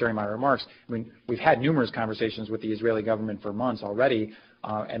said during my remarks. I mean, we've had numerous conversations with the Israeli government for months already,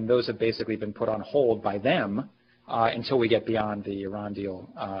 and those have basically been put on hold by them until we get beyond the Iran deal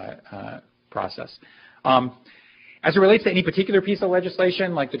process. As it relates to any particular piece of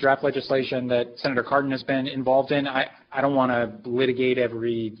legislation, like the draft legislation that Senator Cardin has been involved in, I don't want to litigate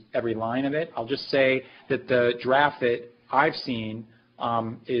every line of it. I'll just say that the draft that I've seen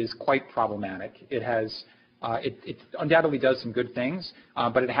is quite problematic. It has it undoubtedly does some good things,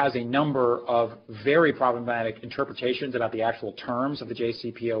 but it has a number of very problematic interpretations about the actual terms of the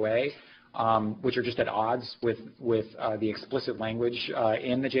JCPOA, which are just at odds with the explicit language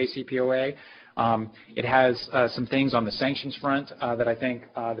in the JCPOA. It has some things on the sanctions front that I think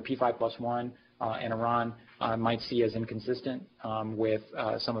the P5+1 and Iran might see as inconsistent with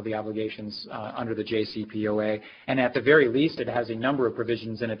some of the obligations under the JCPOA. And at the very least, it has a number of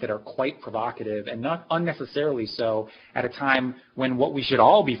provisions in it that are quite provocative, and not unnecessarily so at a time when what we should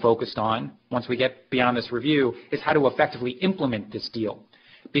all be focused on, once we get beyond this review, is how to effectively implement this deal.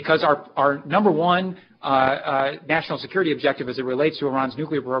 Because our number one national security objective as it relates to Iran's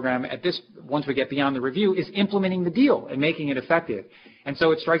nuclear program once we get beyond the review, is implementing the deal and making it effective. And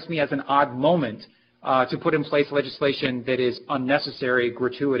so it strikes me as an odd moment to put in place legislation that is unnecessary,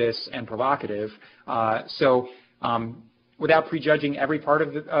 gratuitous, and provocative. Without prejudging every part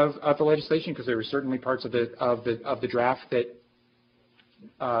of the legislation, because there were certainly parts of the draft that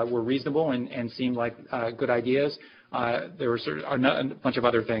were reasonable and seemed like good ideas, there were a bunch of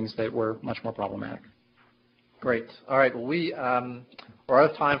other things that were much more problematic. Great. All right. Well, we're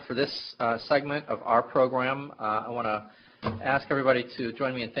out of time for this segment of our program. I want to ask everybody to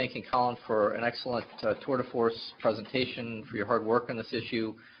join me in thanking Colin for an excellent tour de force presentation, for your hard work on this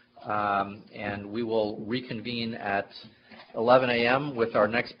issue. And we will reconvene at 11 a.m. with our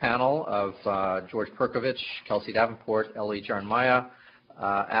next panel of George Perkovich, Kelsey Davenport, Ellie Geranmayeh,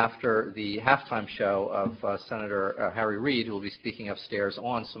 after the halftime show of Senator Harry Reid, who will be speaking upstairs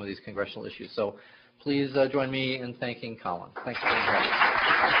on some of these congressional issues. So please join me in thanking Colin. Thanks for being here.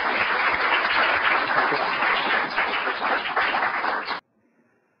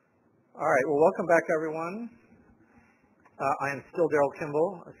 All right. Well, welcome back, everyone. I am still Daryl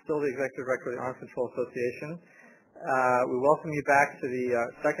Kimball, still the Executive Director of the Arms Control Association. We welcome you back to the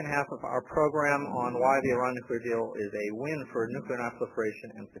second half of our program on why the Iran nuclear deal is a win for nuclear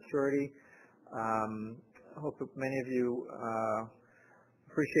nonproliferation and security. I hope that many of you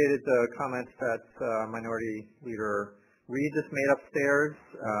appreciated the comments that Minority Leader Reid just made upstairs,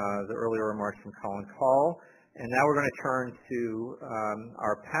 the earlier remarks from Colin Kahl. And now we're going to turn to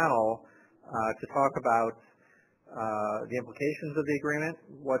our panel to talk about the implications of the agreement,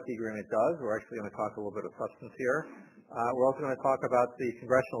 what the agreement does. We're actually going to talk a little bit of substance here. We're also going to talk about the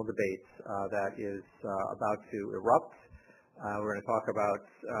congressional debate that is about to erupt. We're going to talk about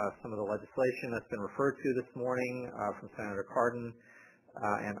some of the legislation that's been referred to this morning from Senator Cardin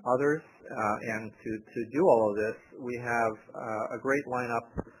and others. And to do all of this, we have a great lineup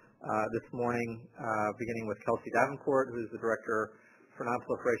this morning, beginning with Kelsey Davenport, who's the Director for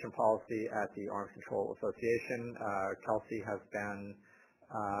Nonproliferation Policy at the Arms Control Association. Kelsey has been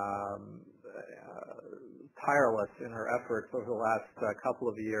tireless in her efforts over the last couple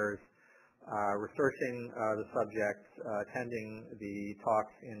of years, researching the subject, attending the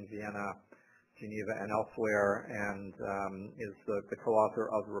talks in Vienna, Geneva, and elsewhere, and is the co-author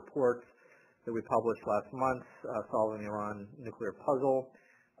of the report that we published last month, Solving the Iran Nuclear Puzzle.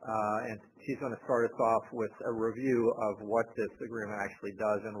 And she's going to start us off with a review of what this agreement actually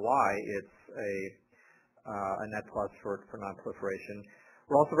does and why it's a net plus for nonproliferation.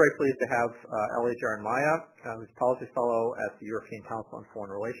 We're also very pleased to have Ellie Geranmayeh, who's Policy Fellow at the European Council on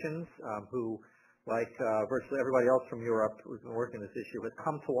Foreign Relations, who, like virtually everybody else from Europe who's been working this issue, has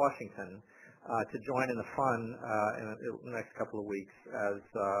come to Washington to join in the fun in the next couple of weeks as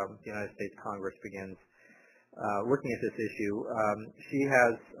the United States Congress begins looking at this issue. She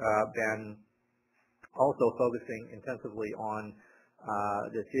has been also focusing intensively on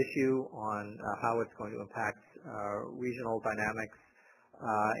this issue, on how it's going to impact regional dynamics,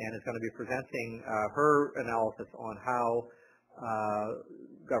 and is going to be presenting her analysis on how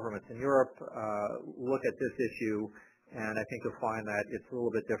governments in Europe look at this issue. And I think you'll find that it's a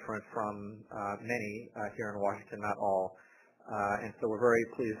little bit different from many here in Washington, not all. And so we're very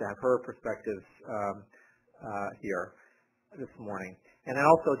pleased to have her perspectives here this morning. And then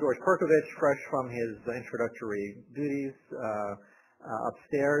also George Perkovich, fresh from his introductory duties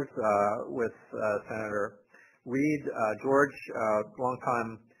upstairs with Senator Reed. George,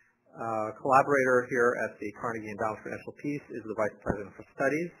 longtime collaborator here at the Carnegie Endowment for National Peace, is the Vice President for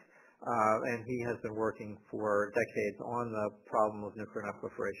Studies, and he has been working for decades on the problem of nuclear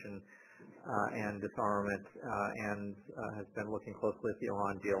nonproliferation and disarmament, and has been looking closely at the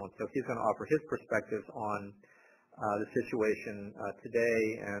Iran deal. And so he's going to offer his perspectives on the situation today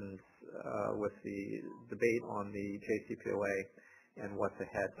and with the debate on the JCPOA and what's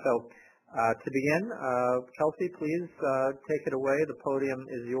ahead. So to begin, Kelsey, please take it away. The podium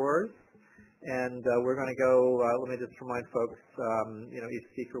is yours. And we're going to go, let me just remind folks, each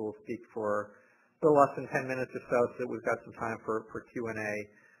speaker will speak for a little less than 10 minutes or so that we've got some time for Q&A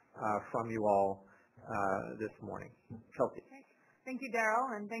from you all this morning. Kelsey. Thank you,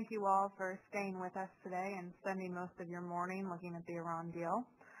 Daryl, and thank you all for staying with us today and spending most of your morning looking at the Iran deal.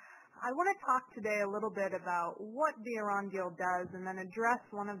 I want to talk today a little bit about what the Iran deal does and then address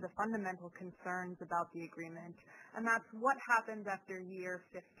one of the fundamental concerns about the agreement, and that's what happens after year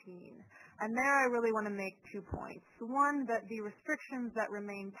 15. And there I really want to make 2 points. One, that the restrictions that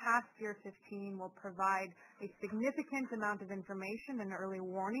remain past year 15 will provide a significant amount of information and early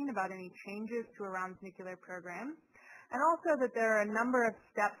warning about any changes to Iran's nuclear program. And also that there are a number of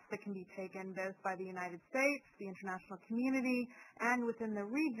steps that can be taken both by the United States, the international community, and within the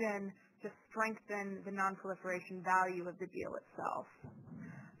region to strengthen the nonproliferation value of the deal itself.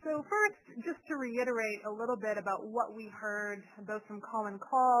 So first, just to reiterate a little bit about what we heard both from Colin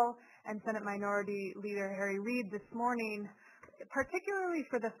Kahl and Senate Minority Leader Harry Reid this morning, particularly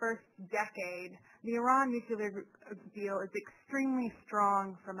for the first decade, the Iran nuclear deal is extremely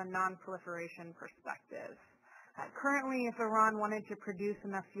strong from a nonproliferation perspective. Currently, if Iran wanted to produce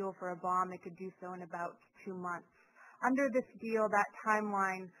enough fuel for a bomb, it could do so in about 2 months. Under this deal, that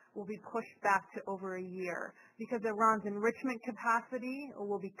timeline will be pushed back to over a year because Iran's enrichment capacity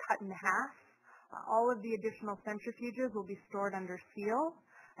will be cut in half. All of the additional centrifuges will be stored under seal,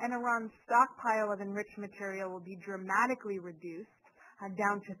 and Iran's stockpile of enriched material will be dramatically reduced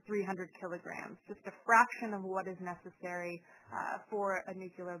down to 300 kilograms, just a fraction of what is necessary for a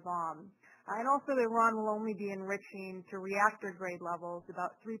nuclear bomb. And also, Iran will only be enriching to reactor-grade levels,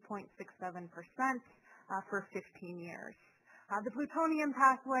 about 3.67% for 15 years. The plutonium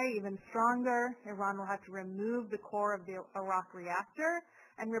pathway, even stronger. Iran will have to remove the core of the Iraq reactor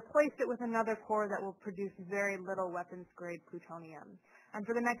and replace it with another core that will produce very little weapons-grade plutonium. And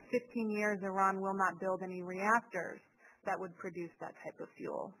for the next 15 years, Iran will not build any reactors that would produce that type of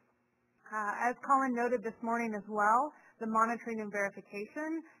fuel. As Colin noted this morning as well, the monitoring and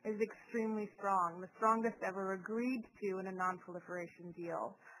verification is extremely strong, the strongest ever agreed to in a nonproliferation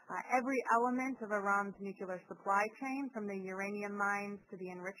deal. Every element of Iran's nuclear supply chain, from the uranium mines to the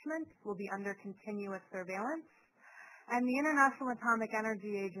enrichment, will be under continuous surveillance. And the International Atomic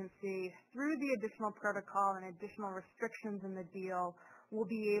Energy Agency, through the additional protocol and additional restrictions in the deal, will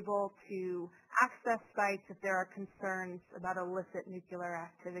be able to access sites if there are concerns about illicit nuclear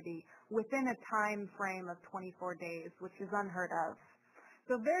activity within a time frame of 24 days, which is unheard of.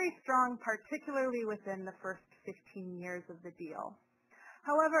 So very strong, particularly within the first 15 years of the deal.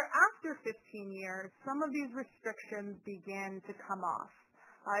 However, after 15 years, some of these restrictions begin to come off.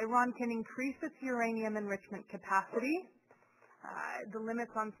 Iran can increase its uranium enrichment capacity. The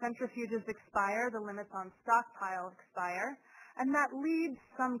limits on centrifuges expire. The limits on stockpile expire. And that leads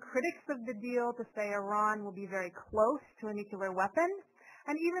some critics of the deal to say Iran will be very close to a nuclear weapon,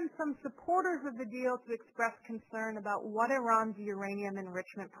 and even some supporters of the deal to express concern about what Iran's uranium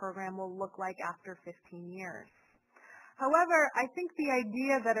enrichment program will look like after 15 years. However, I think the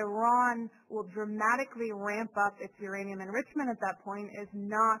idea that Iran will dramatically ramp up its uranium enrichment at that point is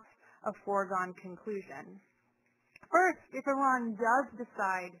not a foregone conclusion. First, if Iran does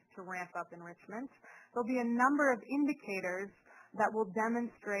decide to ramp up enrichment, there'll be a number of indicators that will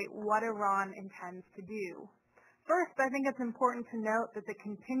demonstrate what Iran intends to do. First, I think it's important to note that the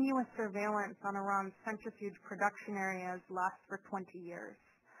continuous surveillance on Iran's centrifuge production areas lasts for 20 years.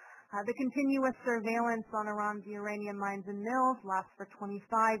 The continuous surveillance on Iran's uranium mines and mills lasts for 25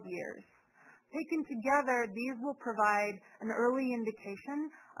 years. Taken together, these will provide an early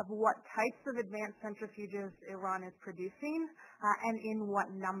indication of what types of advanced centrifuges Iran is producing and in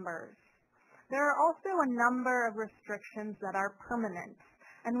what numbers. There are also a number of restrictions that are permanent.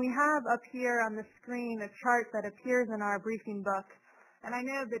 And we have up here on the screen a chart that appears in our briefing book. And I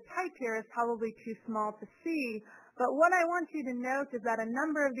know the type here is probably too small to see, but what I want you to note is that a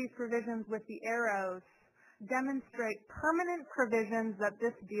number of these provisions with the arrows demonstrate permanent provisions that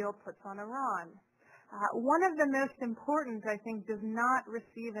this deal puts on Iran. One of the most important, I think, does not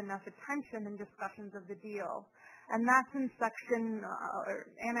receive enough attention in discussions of the deal, and that's in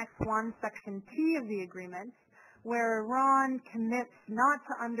Annex 1, Section T of the agreement, where Iran commits not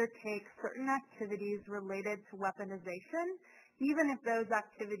to undertake certain activities related to weaponization, even if those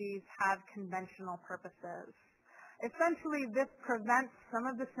activities have conventional purposes. Essentially, this prevents some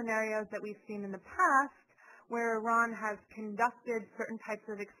of the scenarios that we've seen in the past where Iran has conducted certain types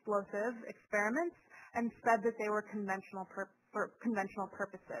of explosive experiments and said that they were for conventional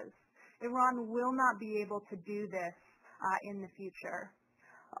purposes. Iran will not be able to do this in the future.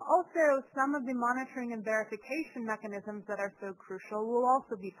 Also, some of the monitoring and verification mechanisms that are so crucial will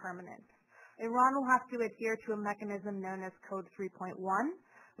also be permanent. Iran will have to adhere to a mechanism known as Code 3.1,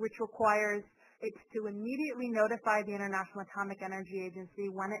 which requires it to immediately notify the International Atomic Energy Agency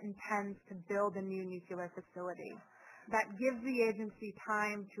when it intends to build a new nuclear facility. That gives the agency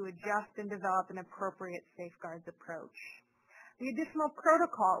time to adjust and develop an appropriate safeguards approach. The additional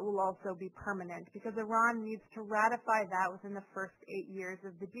protocol will also be permanent because Iran needs to ratify that within the first 8 years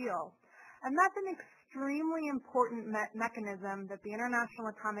of the deal. And that's an extremely important mechanism that the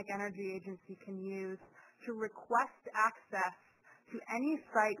International Atomic Energy Agency can use to request access to any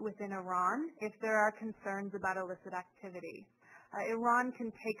site within Iran if there are concerns about illicit activity. Iran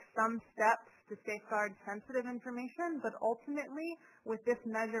can take some steps to safeguard sensitive information, but ultimately, with this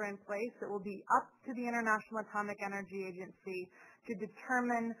measure in place, it will be up to the International Atomic Energy Agency to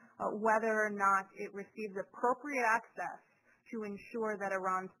determine whether or not it receives appropriate access to ensure that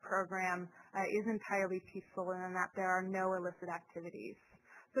Iran's program is entirely peaceful and that there are no illicit activities.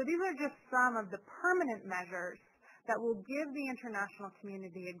 So these are just some of the permanent measures that will give the international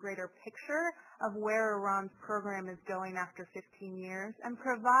community a greater picture of where Iran's program is going after 15 years and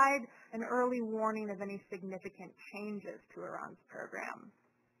provide an early warning of any significant changes to Iran's program.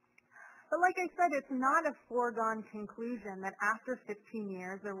 But like I said, it's not a foregone conclusion that after 15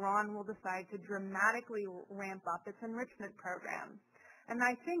 years, Iran will decide to dramatically ramp up its enrichment program. And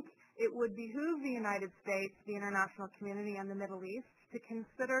I think it would behoove the United States, the international community, and the Middle East to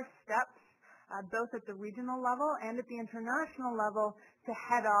consider steps both at the regional level and at the international level to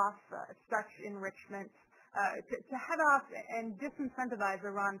head off such enrichment, to head off and disincentivize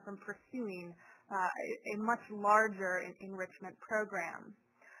Iran from pursuing a much larger enrichment program.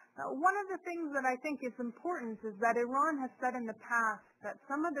 One of the things that I think is important is that Iran has said in the past that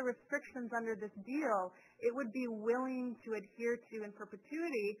some of the restrictions under this deal it would be willing to adhere to in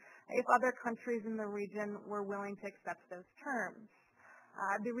perpetuity if other countries in the region were willing to accept those terms.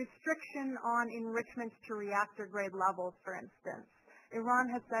 The restriction on enrichment to reactor-grade levels, for instance.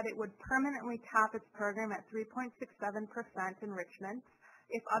 Iran has said it would permanently cap its program at 3.67% enrichment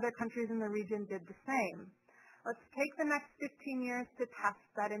if other countries in the region did the same. Let's take the next 15 years to test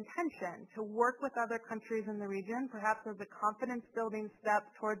that intention, to work with other countries in the region, perhaps as a confidence-building step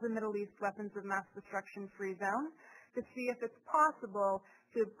towards the Middle East weapons of mass destruction-free zone, to see if it's possible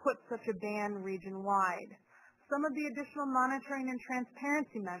to put such a ban region-wide. Some of the additional monitoring and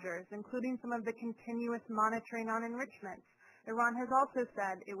transparency measures, including some of the continuous monitoring on enrichment. Iran has also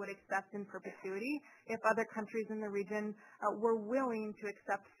said it would accept in perpetuity if other countries in the region were willing to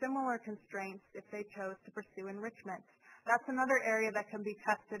accept similar constraints if they chose to pursue enrichment. That's another area that can be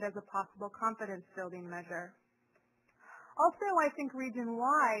tested as a possible confidence-building measure. Also, I think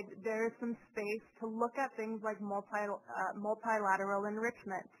region-wide, there is some space to look at things like multilateral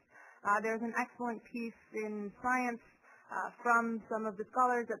enrichment. There's an excellent piece in Science from some of the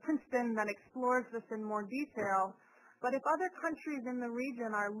scholars at Princeton that explores this in more detail. But if other countries in the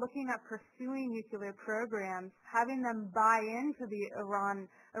region are looking at pursuing nuclear programs, having them buy into the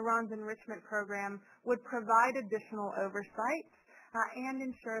Iran's enrichment program would provide additional oversight and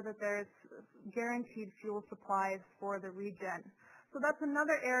ensure that there's guaranteed fuel supplies for the region. So that's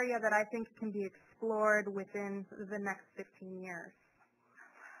another area that I think can be explored within the next 15 years.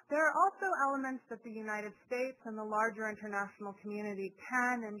 There are also elements that the United States and the larger international community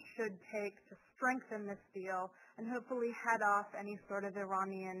can and should take to strengthen this deal and hopefully head off any sort of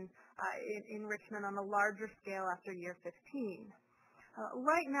Iranian enrichment on a larger scale after year 15.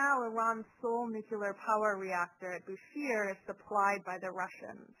 Right now, Iran's sole nuclear power reactor at Bushehr is supplied by the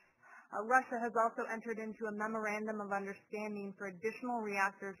Russians. Russia has also entered into a memorandum of understanding for additional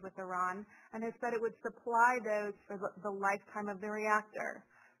reactors with Iran and has said it would supply those for the lifetime of the reactor.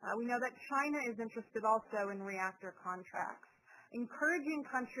 We know that China is interested also in reactor contracts. Encouraging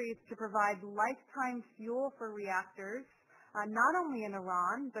countries to provide lifetime fuel for reactors, not only in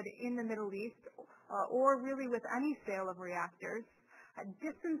Iran, but in the Middle East, or really with any sale of reactors,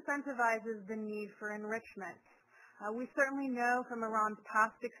 disincentivizes the need for enrichment. We certainly know from Iran's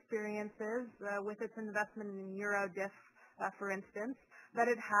past experiences with its investment in Eurodiff, for instance, that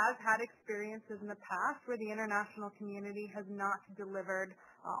it has had experiences in the past where the international community has not delivered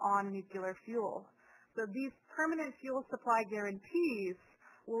on nuclear fuel. So these permanent fuel supply guarantees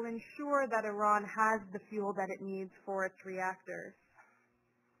will ensure that Iran has the fuel that it needs for its reactors.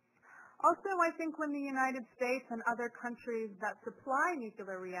 Also, I think when the United States and other countries that supply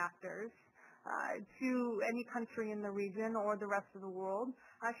nuclear reactors to any country in the region or the rest of the world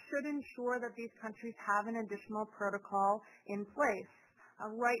should ensure that these countries have an additional protocol in place.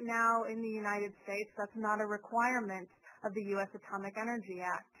 Right now in the United States, that's not a requirement of the U.S. Atomic Energy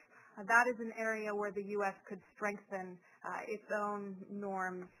Act. That is an area where the U.S. could strengthen its own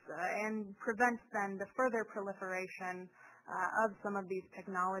norms and prevent then the further proliferation of some of these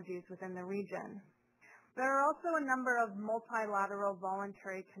technologies within the region. There are also a number of multilateral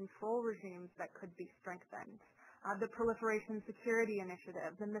voluntary control regimes that could be strengthened. The Proliferation Security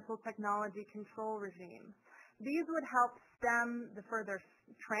Initiative, the Missile Technology Control Regime. These would help stem the further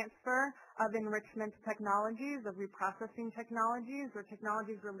transfer of enrichment technologies, of reprocessing technologies, or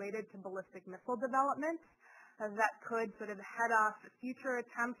technologies related to ballistic missile development that could sort of head off future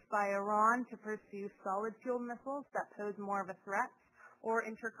attempts by Iran to pursue solid fuel missiles that pose more of a threat, or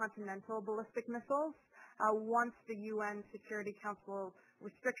intercontinental ballistic missiles, once the UN Security Council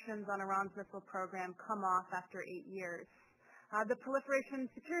restrictions on Iran's missile program come off after 8 years. The Proliferation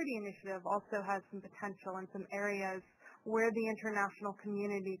Security Initiative also has some potential in some areas where the international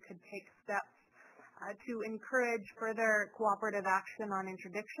community could take steps to encourage further cooperative action on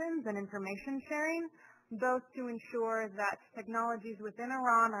interdictions and information sharing, both to ensure that technologies within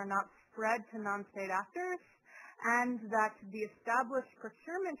Iran are not spread to non-state actors, and that the established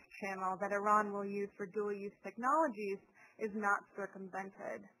procurement channel that Iran will use for dual-use technologies is not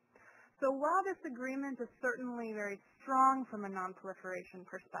circumvented. So while this agreement is certainly very strong from a non-proliferation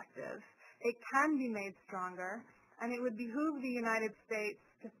perspective, it can be made stronger, and it would behoove the United States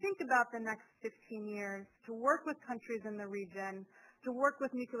to think about the next 15 years, to work with countries in the region, to work with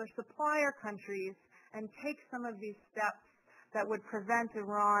nuclear supplier countries, and take some of these steps that would prevent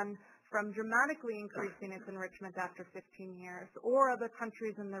Iran from dramatically increasing its enrichment after 15 years, or other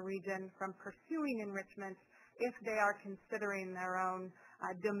countries in the region from pursuing enrichment if they are considering their own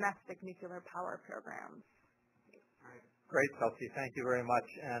domestic nuclear power programs. Great, Kelsey. Thank you very much.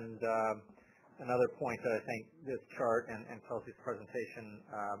 And another point that I think this chart and Kelsey's presentation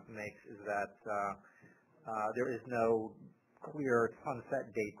makes is that there is no clear sunset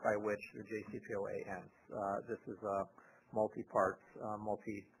date by which the JCPOA ends. This is a multi-part,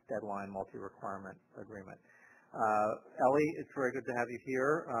 multi-deadline, multi-requirement agreement. Ellie, it's very good to have you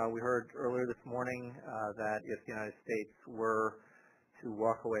here. We heard earlier this morning that if the United States were to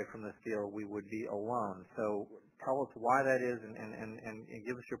walk away from this deal, we would be alone. So tell us why that is, and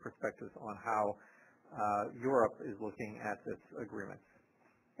give us your perspectives on how Europe is looking at this agreement.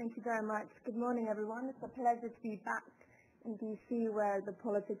 Thank you very much. Good morning, everyone. It's a pleasure to be back in D.C., where the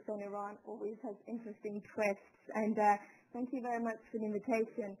politics on Iran always has interesting twists. And thank you very much for the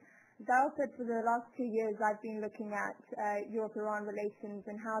invitation. As I said, for the last 2 years, I've been looking at Europe-Iran relations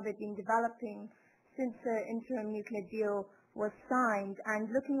and how they've been developing since the interim nuclear deal was signed,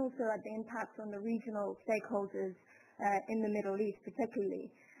 and looking also at the impact on the regional stakeholders in the Middle East particularly.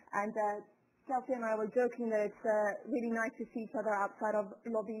 And Kelsey and I were joking that it's really nice to see each other outside of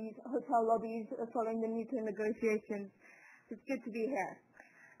lobbies, hotel lobbies, following the nuclear negotiations. So it's good to be here.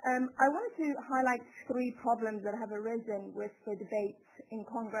 I wanted to highlight 3 problems that have arisen with the debates in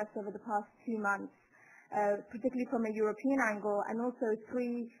Congress over the past 2 months, particularly from a European angle, and also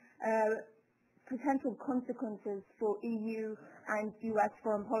 3 potential consequences for EU and US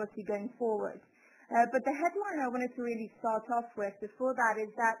foreign policy going forward. But the headline I wanted to really start off with before that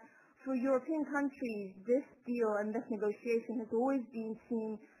is that for European countries, this deal and this negotiation has always been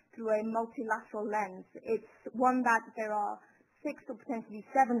seen through a multilateral lens. It's one that there are 6 or potentially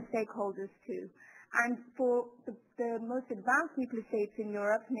 7 stakeholders to. And for the most advanced nuclear states in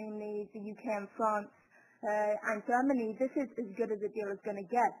Europe, namely the UK and France and Germany, this is as good as a deal is going to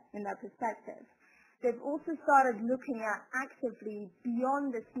get in that perspective. They've also started looking at actively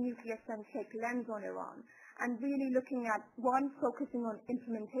beyond this nuclear-centric lens on Iran, and really looking at, one, focusing on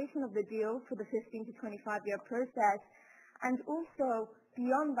implementation of the deal for the 15 to 25-year process, and also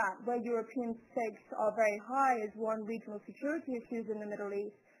beyond that, where European stakes are very high, is one, regional security issues in the Middle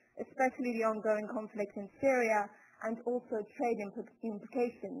East, especially the ongoing conflict in Syria, and also trade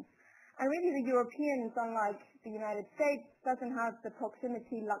implications. And really the Europeans, unlike the United States, doesn't have the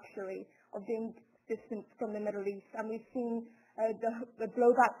proximity luxury of being distant from the Middle East. And we've seen the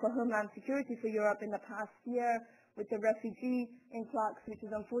blowback for homeland security for Europe in the past year with the refugee influx, which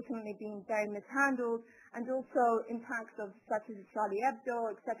is unfortunately being very mishandled, and also impacts of such as Charlie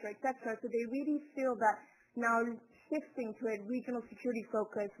Hebdo, etc., etc. So they really feel that now shifting to a regional security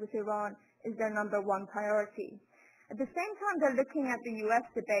focus with Iran is their number one priority. At the same time, they're looking at the U.S.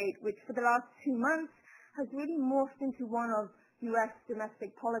 debate, which for the last 2 months has really morphed into one of U.S.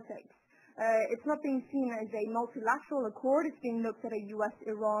 domestic politics. It's not being seen as a multilateral accord. It's being looked at a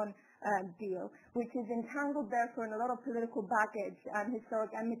U.S.-Iran deal, which is entangled therefore in a lot of political baggage and historic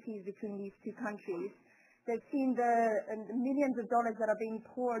enmities between these two countries. They've seen the millions of dollars that are being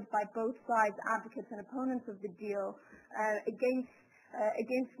poured by both sides, advocates and opponents of the deal,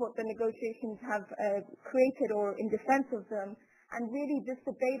 against what the negotiations have created or in defense of them. And really this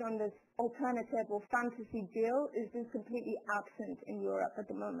debate on this alternative or fantasy deal is just completely absent in Europe at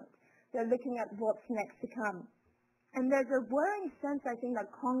the moment. They're looking at what's next to come. And there's a worrying sense, I think, that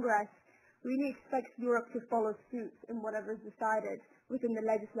Congress really expects Europe to follow suit in whatever is decided within the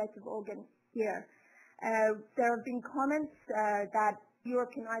legislative organ here. There have been comments that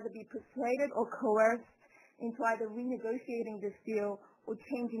Europe can either be persuaded or coerced into either renegotiating this deal or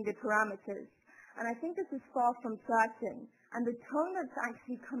changing the parameters. And I think this is far from certain. And the tone that's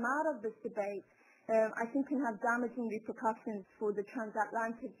actually come out of this debate I think can have damaging repercussions for the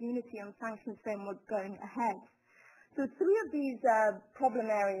transatlantic unity and sanctions framework going ahead. So 3 of these problem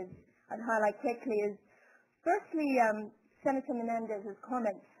areas I'd highlight quickly is, firstly, Senator Menendez's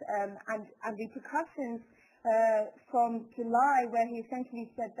comments and repercussions from July, where he essentially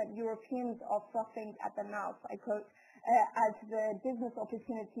said that Europeans are frothing at the mouth, I quote, as the business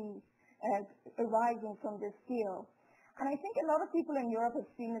opportunities arising from this deal. And I think a lot of people in Europe have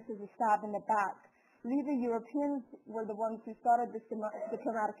seen this as a stab in the back. Really, the Europeans were the ones who started this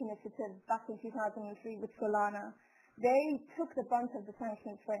diplomatic initiative back in 2003 with Solana. They took the brunt of the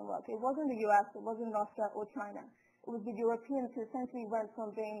sanctions framework. It wasn't the US, it wasn't Russia or China. It was the Europeans who essentially went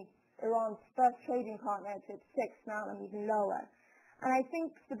from being Iran's first trading partner to its 6th now and even lower. And I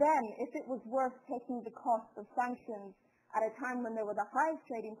think for them, if it was worth taking the cost of sanctions at a time when they were the highest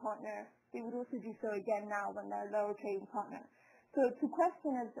trading partner, they would also do so again now when they're a lower trading partner. So to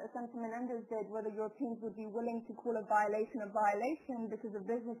question, as Senator Menendez did, whether Europeans would be willing to call a violation because of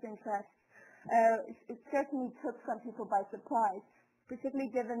business interests, it certainly took some people by surprise,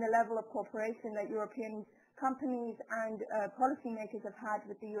 particularly given the level of cooperation that European companies and policymakers have had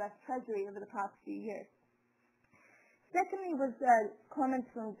with the U.S. Treasury over the past few years. Secondly was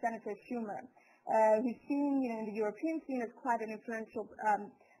comments from Senator Schumer, who's seen in the European scene as quite an influential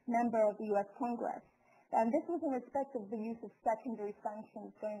member of the U.S. Congress. And this was in respect of the use of secondary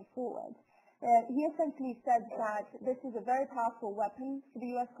sanctions going forward. He essentially said that this is a very powerful weapon for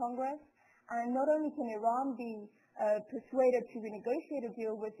the U.S. Congress, and not only can Iran be persuaded to renegotiate a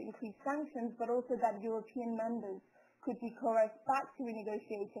deal with increased sanctions, but also that European members could be coerced back to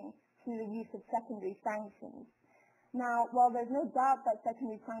renegotiating through the use of secondary sanctions. Now, while there's no doubt that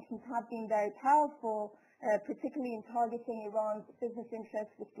secondary sanctions have been very powerful, particularly in targeting Iran's business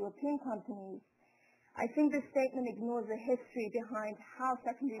interests with European companies, I think this statement ignores the history behind how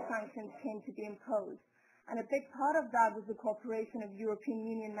secondary sanctions came to be imposed. And a big part of that was the cooperation of European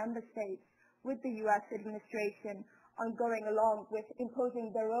Union member states with the U.S. administration on going along with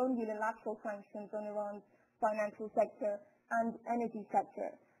imposing their own unilateral sanctions on Iran's financial sector and energy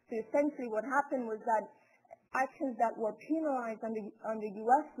sector. So essentially what happened was that actions that were penalized under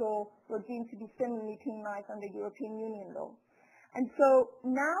U.S. law were deemed to be similarly penalized under European Union law. And so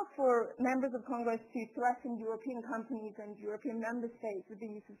now for members of Congress to threaten European companies and European member states with the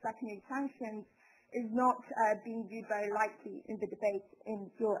use of secondary sanctions is not being viewed very likely in the debate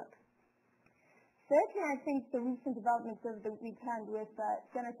in Europe. Thirdly, I think the recent developments over the weekend with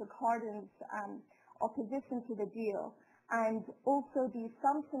Senator Cardin's opposition to the deal, and also the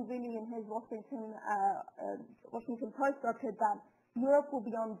assumption really in his Washington Post article that Europe will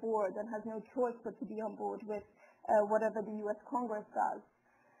be on board and has no choice but to be on board with whatever the U.S. Congress does.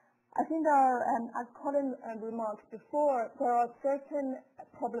 I think there are, as Colin remarked before, there are certain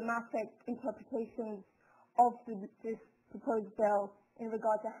problematic interpretations of this proposed bill in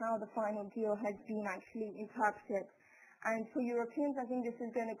regard to how the final deal has been actually interpreted. And for Europeans, I think this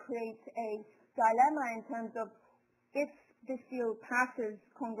is going to create a dilemma in terms of if this deal passes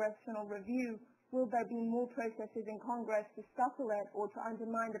congressional review, will there be more processes in Congress to scuttle it or to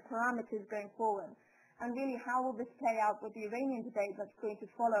undermine the parameters going forward? And really, how will this play out with the Iranian debate that's going to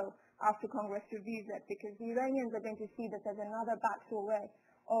follow after Congress reviews it? Because the Iranians are going to see this as another backdoor way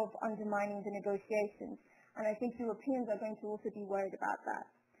of undermining the negotiations. And I think Europeans are going to also be worried about that.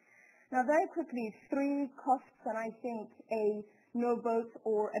 Now, very quickly, 3 costs, and I think a no vote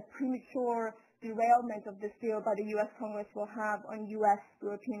or a premature derailment of this deal by the U.S. Congress will have on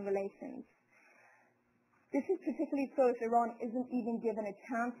U.S.-European relations. This is particularly so if Iran isn't even given a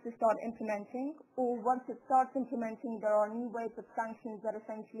chance to start implementing, or once it starts implementing, there are new waves of sanctions that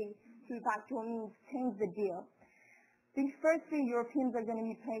essentially, through backdoor means, change the deal. These firstly, Europeans are going to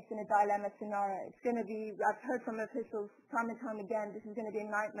be placed in a dilemma scenario. It's going to be, I've heard from officials time and time again, this is going to be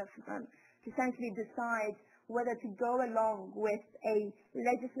a nightmare for them to essentially decide whether to go along with a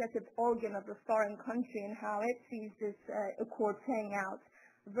legislative organ of a foreign country and how it sees this accord playing out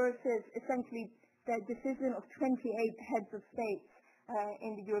versus essentially the decision of 28 heads of state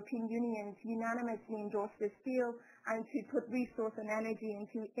in the European Union to unanimously endorse this deal and to put resource and energy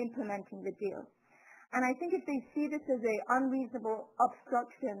into implementing the deal. And I think if they see this as an unreasonable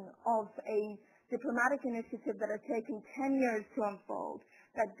obstruction of a diplomatic initiative that has taken 10 years to unfold,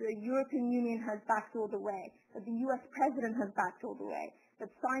 that the European Union has backed all the way, that the U.S. President has backed all the way, that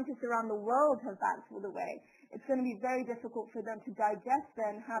scientists around the world have backed all the way, it's going to be very difficult for them to digest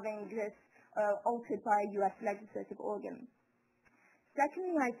then having this altered by a U.S. legislative organ.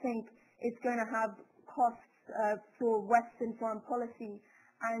 Secondly, I think it's going to have costs for Western foreign policy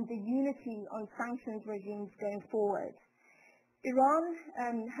and the unity on sanctions regimes going forward. Iran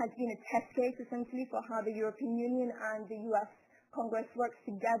has been a test case essentially for how the European Union and the U.S. Congress works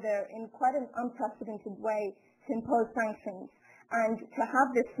together in quite an unprecedented way to impose sanctions. And to have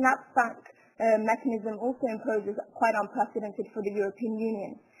this snapback mechanism also imposed is quite unprecedented for the European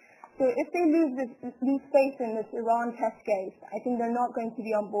Union. So if they lose faith in this Iran test case, I think they're not going to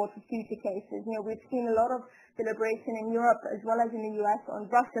be on board for future cases. You know, we've seen a lot of deliberation in Europe as well as in the US on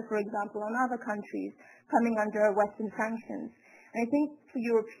Russia, for example, and other countries coming under Western sanctions. And I think for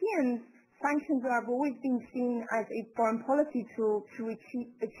Europeans, sanctions have always been seen as a foreign policy tool to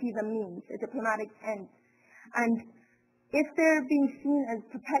achieve a means, a diplomatic end. And if they're being seen as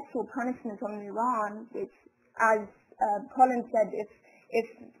perpetual punishment on Iran, which, as Colin said, if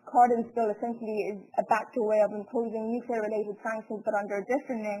Carden's bill essentially is a backdoor way of imposing nuclear-related sanctions but under a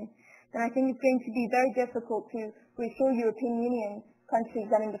different name, then I think it's going to be very difficult to reassure European Union countries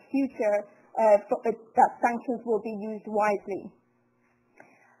that in the future that sanctions will be used wisely.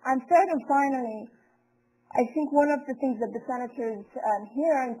 And third and finally, I think one of the things that the senators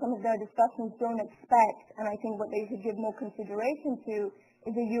here in some of their discussions don't expect, and I think what they should give more consideration to,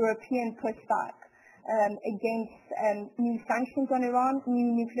 is a European pushback against new sanctions on Iran, new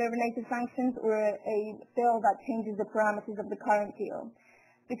nuclear-related sanctions, or a bill that changes the parameters of the current deal.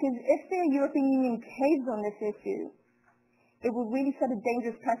 Because if the European Union caves on this issue, it will really set a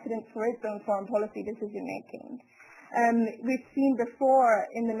dangerous precedent for its own foreign policy decision-making. We've seen before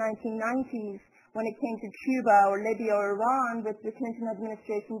in the 1990s, when it came to Cuba or Libya or Iran, with the Clinton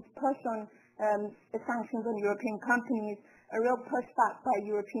administration's push on the sanctions on European companies, a real pushback by the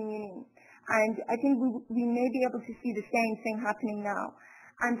European Union. And I think we may be able to see the same thing happening now.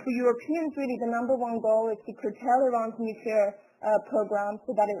 And for Europeans, really, the number one goal is to curtail Iran's nuclear program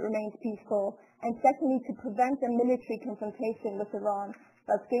so that it remains peaceful. And secondly, to prevent a military confrontation with Iran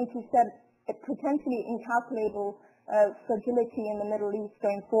that's going to set a potentially incalculable fragility in the Middle East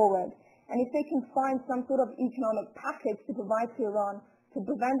going forward. And if they can find some sort of economic package to provide to Iran to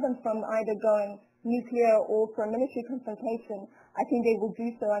prevent them from either going nuclear or for a military confrontation, I think they will do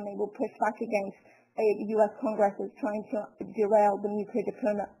so and they will push back against a U.S. Congress that's trying to derail the nuclear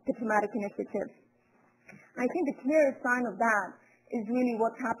diplomatic initiative. I think the clearest sign of that is really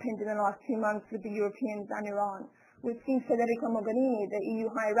what's happened in the last 2 months with the Europeans and Iran. We've seen Federica Mogherini, the EU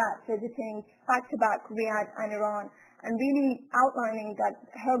High Rep, visiting back-to-back Riyadh and Iran, and really outlining that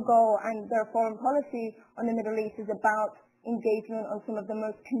her goal and their foreign policy on the Middle East is about engagement on some of the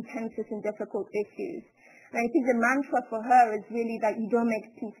most contentious and difficult issues. And I think the mantra for her is really that you don't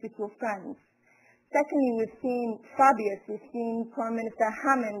make peace with your friends. Secondly, we've seen Fabius, we've seen Prime Minister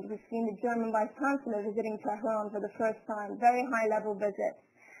Hammond, we've seen the German Vice Chancellor visiting Tehran for the first time, very high-level visits.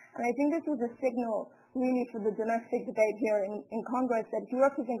 And I think this was a signal really for the domestic debate here in Congress that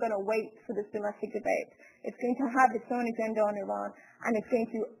Europe isn't going to wait for this domestic debate. It's going to have its own agenda on Iran, and it's going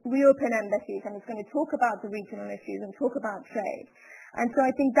to reopen embassies, and it's going to talk about the regional issues and talk about trade. And so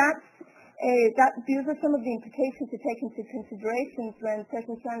I think these are some of the implications to take into consideration when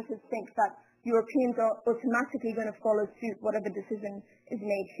certain senators think that Europeans are automatically going to follow suit whatever decision is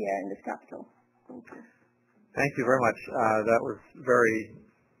made here in this capital. Thank you. Thank you very much. That was very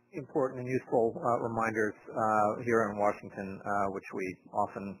important and useful reminders here in Washington, which we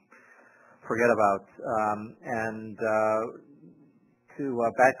often forget about. To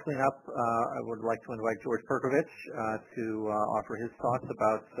back clean up, I would like to invite George Perkovich to offer his thoughts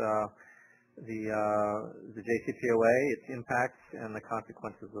about the JCPOA, its impacts, and the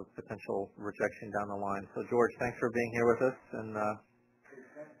consequences of potential rejection down the line. So, George, thanks for being here with us. And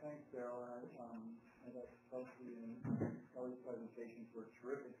thanks, Daryl. I thought Kelsey and Kelly's presentations were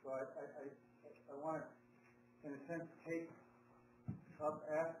terrific. So I want to, in a sense, take up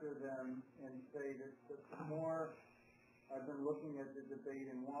after them and say that the more I've been looking at the debate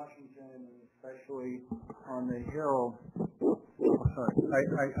in Washington, especially on the Hill,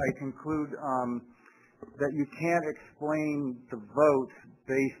 I conclude that you can't explain the vote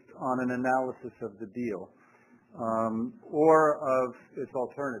based on an analysis of the deal or of its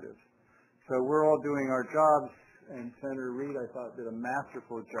alternatives. So we're all doing our jobs, and Senator Reid, I thought, did a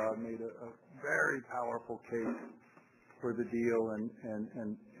masterful job, made a very powerful case for the deal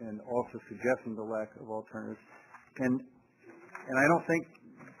and also suggesting the lack of alternatives. And I don't think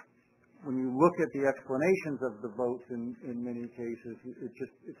when you look at the explanations of the votes in many cases,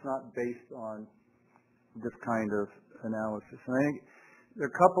 it's not based on this kind of analysis. And I think there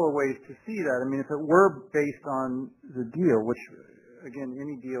are a couple of ways to see that. I mean, if it were based on the deal, which, again,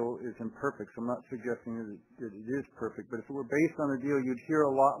 any deal is imperfect, so I'm not suggesting that it is perfect, but if it were based on the deal, you'd hear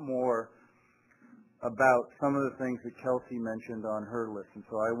a lot more about some of the things that Kelsey mentioned on her list. And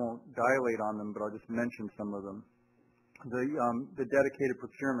so I won't dilate on them, but I'll just mention some of them. The dedicated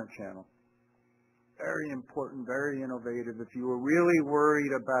procurement channel. Very important, very innovative. If you were really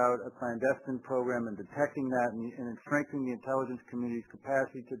worried about a clandestine program and detecting that and strengthening the intelligence community's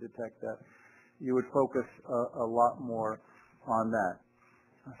capacity to detect that, you would focus a lot more on that.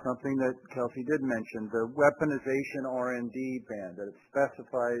 Something that Kelsey did mention, the weaponization R&D ban, that it's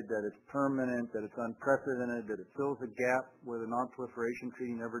specified, that it's permanent, that it's unprecedented, that it fills a gap where the Nonproliferation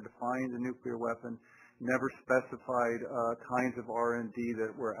Treaty never defined a nuclear weapon, never specified kinds of R&D that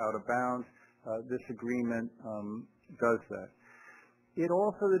were out of bounds. This agreement does that. It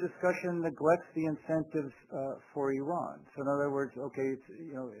also, the discussion neglects the incentives for Iran. So in other words, okay, it's,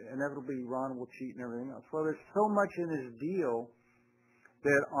 inevitably Iran will cheat and everything else. Well, there's so much in this deal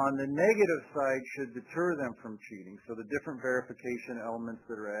that on the negative side should deter them from cheating. So the different verification elements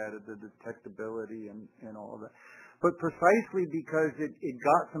that are added, the detectability and all of that. But precisely because it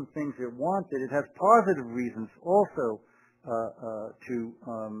got some things it wanted, it has positive reasons also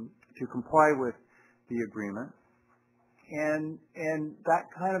to comply with the agreement. And that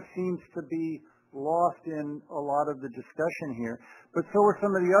kind of seems to be lost in a lot of the discussion here. But so are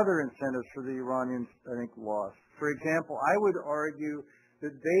some of the other incentives for the Iranians, I think, lost. For example, I would argue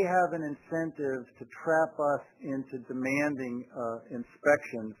that they have an incentive to trap us into demanding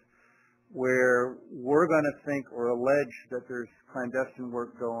inspections where we're going to think or allege that there's clandestine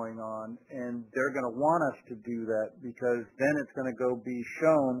work going on, and they're going to want us to do that because then it's going to go be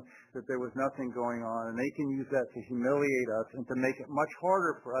shown that there was nothing going on, and they can use that to humiliate us and to make it much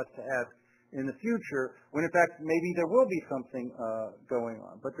harder for us to ask in the future when, in fact, maybe there will be something going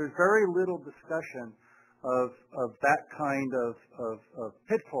on. But there's very little discussion of that kind of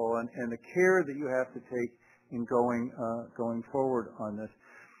pitfall and the care that you have to take in going forward on this.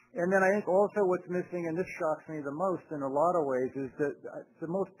 And then I think also what's missing, and this shocks me the most in a lot of ways, is that the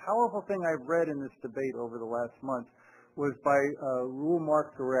most powerful thing I've read in this debate over the last month was by Rule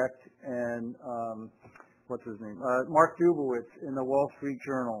Mark Direct and Mark Dubowitz in the Wall Street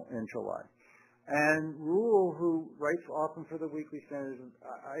Journal in July. And Rule, who writes often for the Weekly Standard,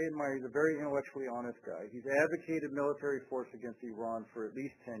 I admire. He's a very intellectually honest guy. He's advocated military force against Iran for at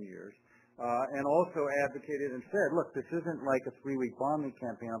least 10 years. And also advocated and said, look, this isn't like a 3-week bombing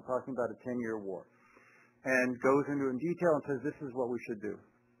campaign. I'm talking about a 10-year war. And goes into it in detail and says this is what we should do.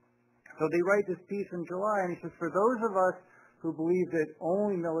 So they write this piece in July, and he says, for those of us who believe that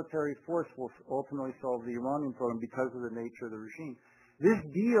only military force will ultimately solve the Iranian problem because of the nature of the regime, this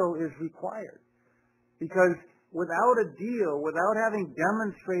deal is required. Because without a deal, without having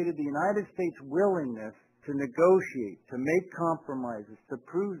demonstrated the United States' willingness to negotiate, to make compromises, to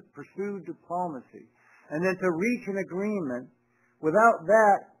pursue diplomacy, and then to reach an agreement, without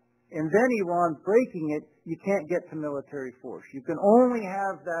that, and then Iran breaking it, you can't get to military force. You can only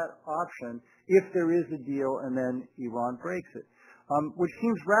have that option if there is a deal and then Iran breaks it, which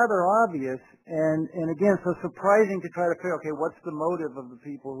seems rather obvious and again, so surprising to try to figure, okay, what's the motive of the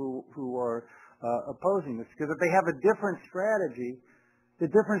people who are opposing this? Because if they have a different strategy, the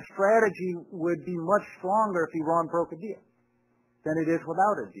different strategy would be much stronger if Iran broke a deal than it is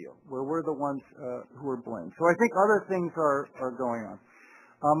without a deal, where we're the ones who are blamed. So I think other things are going on.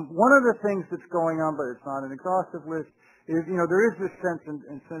 One of the things that's going on, but it's not an exhaustive list, is, there is this sense,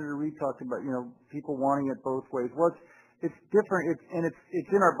 and Senator Reid talked about, people wanting it both ways. Well, it's different, it's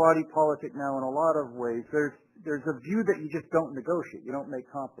in our body politic now in a lot of ways. There's a view that you just don't negotiate, you don't make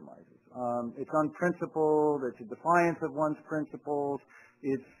compromises. It's unprincipled. It's a defiance of one's principles.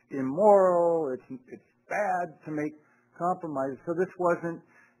 It's immoral. It's bad to make compromises. So this wasn't.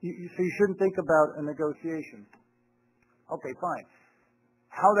 So you shouldn't think about a negotiation. Okay, fine.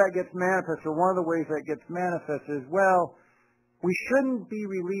 How that gets manifested, or one of the ways that gets manifested is, well, we shouldn't be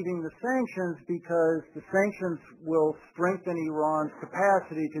relieving the sanctions because the sanctions will strengthen Iran's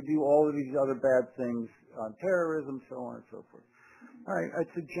capacity to do all of these other bad things on terrorism, so on and so forth. All right,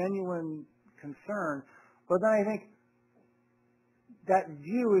 it's a genuine concern, but then I think that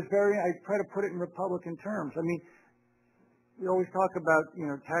view is I try to put it in Republican terms. I mean, we always talk about,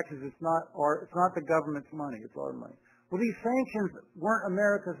 taxes. It's not the government's money. It's our money. Well, these sanctions weren't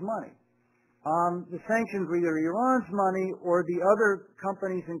America's money. The sanctions were either Iran's money or the other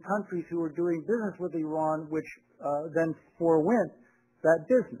companies and countries who were doing business with Iran, which then forewent that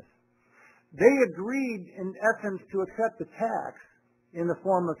business. They agreed, in essence, to accept the tax in the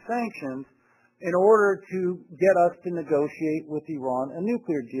form of sanctions in order to get us to negotiate with Iran a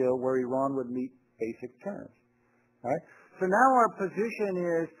nuclear deal where Iran would meet basic terms. All right? So now our position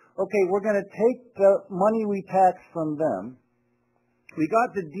is, okay, we're going to take the money we tax from them. We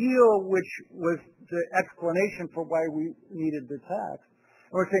got the deal, which was the explanation for why we needed the tax.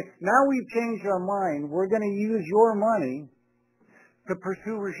 And we're saying, now we've changed our mind. We're going to use your money to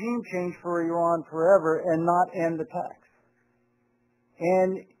pursue regime change for Iran forever and not end the tax.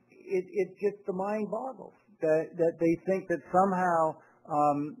 And it just, the mind boggles that they think that somehow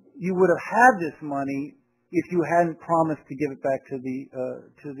you would have had this money if you hadn't promised to give it back to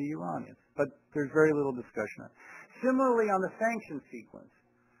the Iranians. But there's very little discussion on it. Similarly, on the sanction sequence,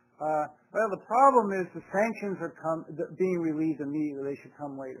 well, the problem is the sanctions are being released immediately. They should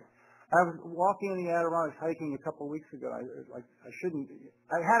come later. I was walking in the Adirondacks hiking a couple of weeks ago. I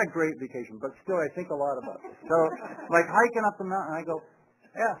had a great vacation, but still I think a lot about this. So, like hiking up the mountain, I go,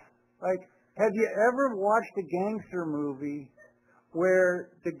 have you ever watched a gangster movie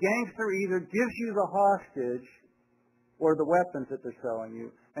where the gangster either gives you the hostage or the weapons that they're selling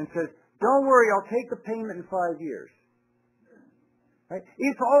you and says, don't worry, I'll take the payment in 5 years. Right?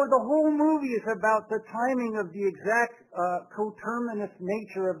 The whole movie is about the timing of the exact coterminous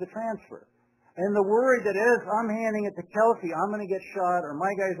nature of the transfer. And the worry that as I'm handing it to Kelsey, I'm going to get shot, or my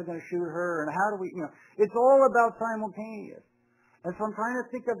guys are going to shoot her, and how do we, it's all about simultaneous. And so I'm trying to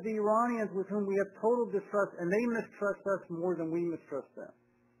think of the Iranians with whom we have total distrust, and they mistrust us more than we mistrust them.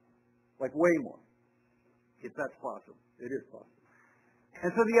 Like way more. If that's possible. It is possible. And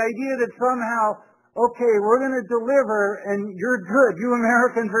so the idea that somehow, okay, we're going to deliver, and you're good, you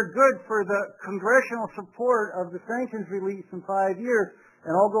Americans are good for the congressional support of the sanctions release in 5 years,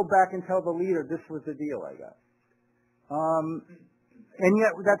 and I'll go back and tell the leader this was the deal I got. And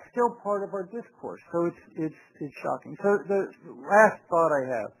yet that's still part of our discourse, so it's shocking. So the last thought I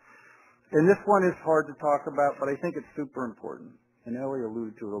have, and this one is hard to talk about, but I think it's super important, and Ellie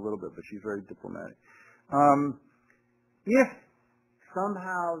alluded to it a little bit, but she's very diplomatic. If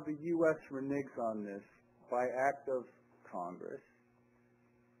somehow the U.S. reneges on this by act of Congress,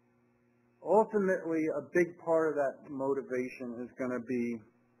 ultimately a big part of that motivation is going to be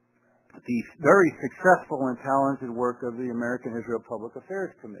the very successful and talented work of the American Israel Public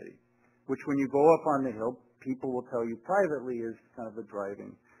Affairs Committee, which when you go up on the Hill, people will tell you privately is kind of a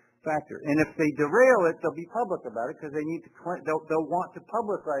driving factor. And if they derail it, they'll be public about it because they'll want to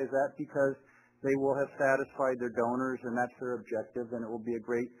publicize that because they will have satisfied their donors, and that's their objective, and it will be a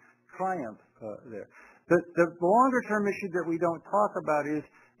great triumph there. The longer-term issue that we don't talk about is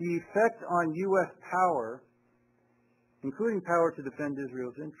the effect on U.S. power, including power to defend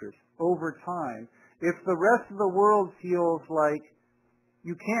Israel's interests, over time. If the rest of the world feels like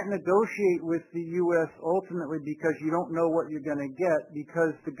you can't negotiate with the U.S. ultimately because you don't know what you're going to get,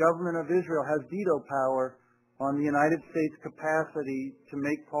 because the government of Israel has veto power on the United States' capacity to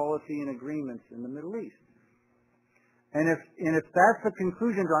make policy and agreements in the Middle East. And if that's the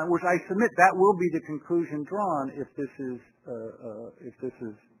conclusion drawn, which I submit that will be the conclusion drawn if this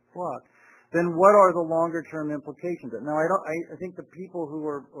is blocked, then what are the longer-term implications? Now, I think the people who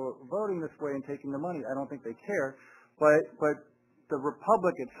are voting this way and taking the money, I don't think they care, but the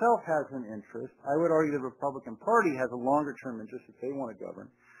Republic itself has an interest. I would argue the Republican Party has a longer-term interest if they want to govern.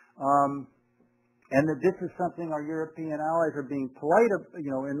 And that this is something our European allies are being polite,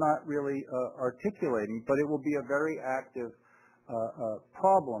 and not really articulating, but it will be a very active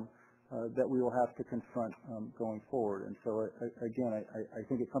problem that we will have to confront going forward. And so, again, I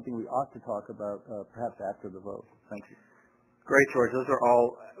think it's something we ought to talk about perhaps after the vote. Thank you. Great, George. Those are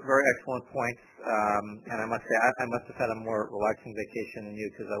all very excellent points. And I must say, I must have had a more relaxing vacation than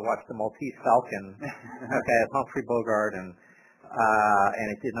you because I watched the Maltese Falcon, okay, Humphrey Bogart, and And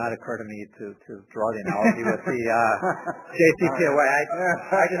it did not occur to me to draw the analogy with the JCPOA.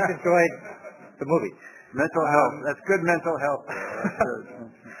 I just enjoyed the movie. Mental health. That's good mental health.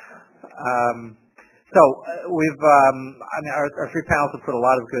 We've, our three panels have put a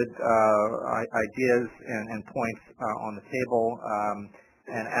lot of good ideas and points on the table.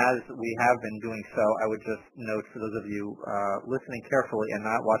 And as we have been doing so, I would just note for those of you listening carefully and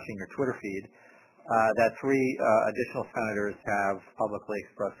not watching your Twitter feed, that three additional senators have publicly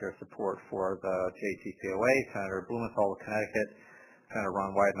expressed their support for the JCPOA: Senator Blumenthal of Connecticut, Senator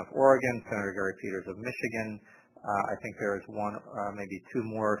Ron Wyden of Oregon, Senator Gary Peters of Michigan. I think there is one, maybe two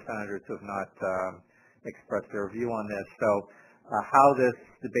more senators who have not expressed their view on this. So how this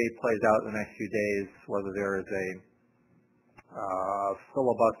debate plays out in the next few days, whether there is a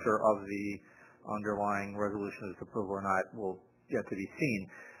filibuster of the underlying resolution of approval or not, will yet to be seen.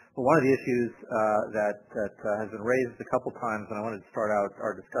 But one of the issues that has been raised a couple times, and I wanted to start out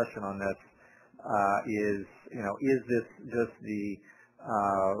our discussion on this, is this just the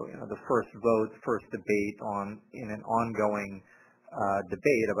first vote, first debate in an ongoing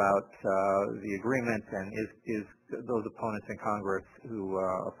debate about the agreement, and is those opponents in Congress who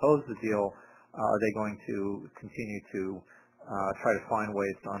oppose the deal, are they going to continue to try to find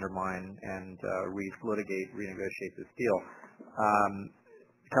ways to undermine and renegotiate this deal?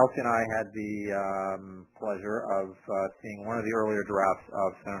 Kelsey and I had the pleasure of seeing one of the earlier drafts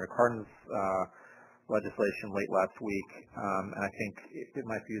of Senator Cardin's legislation late last week, and I think it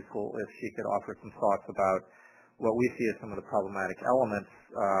might be useful if she could offer some thoughts about what we see as some of the problematic elements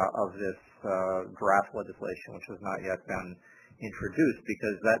of this draft legislation, which has not yet been introduced,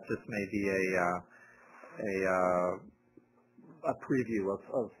 because that just may be a preview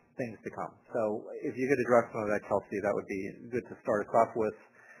of things to come. So if you could address some of that, Kelsey, that would be good to start us off with,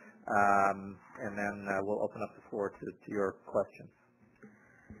 and then we'll open up the floor to your questions.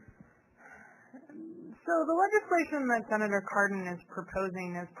 So the legislation that Senator Cardin is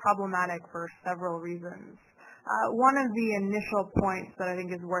proposing is problematic for several reasons. One of the initial points that I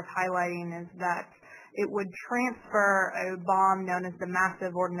think is worth highlighting is that it would transfer a bomb known as the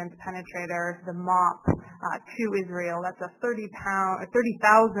Massive Ordnance Penetrator, the MOP, to Israel. That's a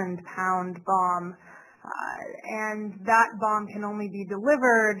 30,000 pound bomb. And that bomb can only be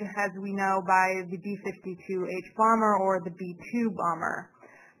delivered, as we know, by the B-52H bomber or the B-2 bomber.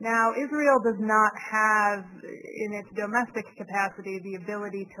 Now, Israel does not have, in its domestic capacity, the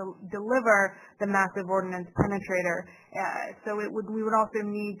ability to deliver the Massive Ordnance Penetrator. So we would also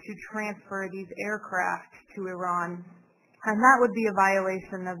need to transfer these aircraft to Iran. And that would be a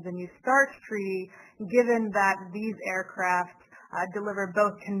violation of the New START Treaty, given that these aircraft deliver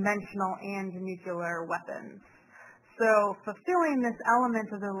both conventional and nuclear weapons. So fulfilling this element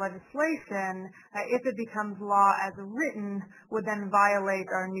of the legislation, if it becomes law as written, would then violate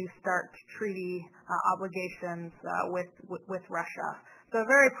our New START Treaty obligations with Russia. So a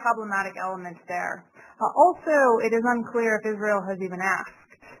very problematic element there. Also, it is unclear if Israel has even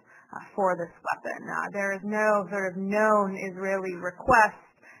asked for this weapon. There is no sort of known Israeli request,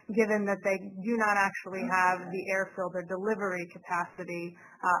 given that they do not actually have the airfield or delivery capacity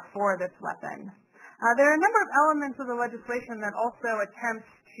for this weapon. There are a number of elements of the legislation that also attempt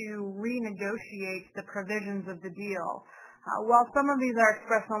to renegotiate the provisions of the deal. While some of these are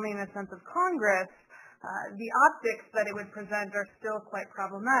expressed only in a sense of Congress, the optics that it would present are still quite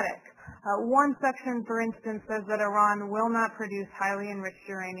problematic. One section, for instance, says that Iran will not produce highly enriched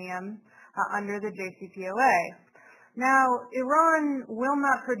uranium under the JCPOA. Now, Iran will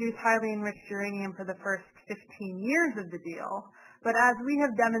not produce highly enriched uranium for the first 15 years of the deal, but as we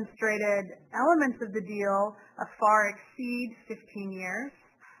have demonstrated, elements of the deal far exceed 15 years.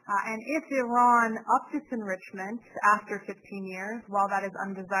 And if Iran ups its enrichment after 15 years, while that is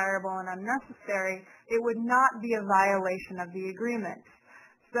undesirable and unnecessary, it would not be a violation of the agreement.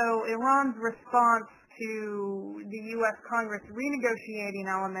 So Iran's response to the U.S. Congress renegotiating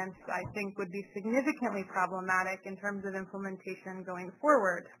elements, I think, would be significantly problematic in terms of implementation going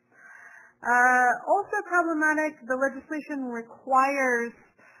forward. Also problematic, the legislation requires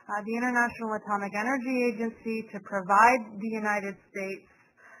the International Atomic Energy Agency to provide the United States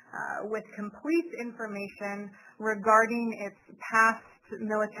with complete information regarding its past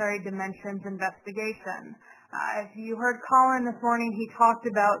military dimensions investigation. If you heard Colin this morning, he talked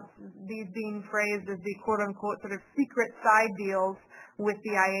about these being phrased as the quote-unquote sort of secret side deals with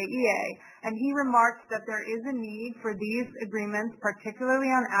the IAEA. And he remarked that there is a need for these agreements,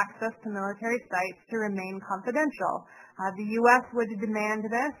 particularly on access to military sites, to remain confidential. The U.S. would demand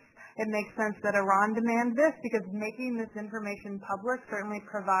this. It makes sense that Iran demand this because making this information public certainly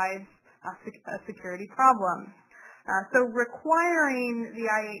provides a security problem. So requiring the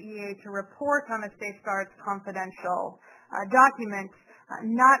IAEA to report on a safeguards confidential document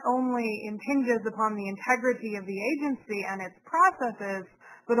not only impinges upon the integrity of the agency and its processes,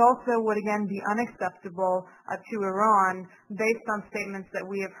 but also would again be unacceptable to Iran based on statements that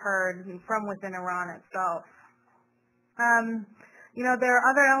we have heard from within Iran itself. There are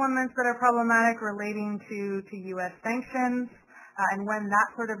other elements that are problematic relating to U.S. sanctions and when that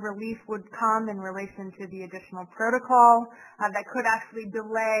sort of relief would come in relation to the additional protocol that could actually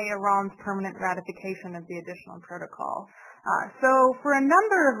delay Iran's permanent ratification of the additional protocol. So for a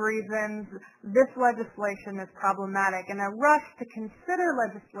number of reasons, this legislation is problematic, and a rush to consider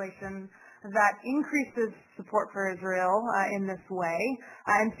legislation that increases support for Israel in this way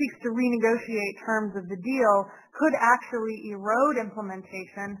and seeks to renegotiate terms of the deal could actually erode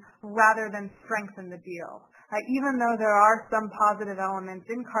implementation rather than strengthen the deal. Even though there are some positive elements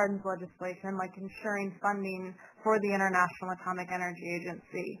in Cardin's legislation, like ensuring funding for the International Atomic Energy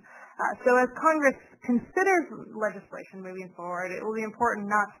Agency. So as Congress considers legislation moving forward, it will be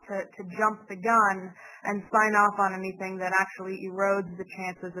important not to jump the gun and sign off on anything that actually erodes the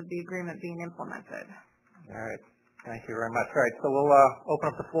chances of the agreement being implemented. All right. Thank you very much. All right, so we'll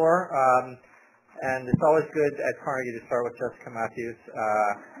open up the floor. And it's always good at Carnegie to start with Jessica Matthews.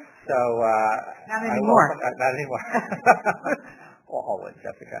 Not anymore. Not anymore. Well, always,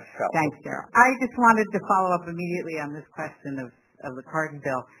 Jessica. So. Thanks, Daryl. I just wanted to follow up immediately on this question of the Cardin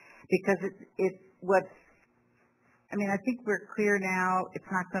bill, because I think we're clear now.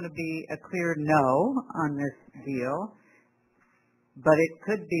 It's not going to be a clear no on this deal, but it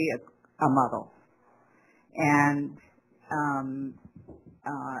could be a muddle. And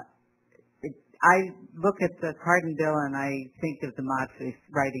I look at the Cardin bill and I think of the Majlis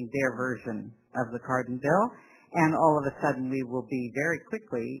writing their version of the Cardin bill, and all of a sudden we will be very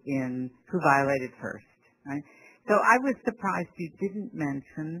quickly in who violated first. Right? So I was surprised you didn't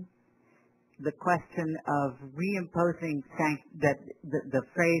mention the question of reimposing that the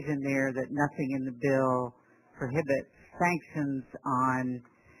phrase in there that nothing in the bill prohibits sanctions on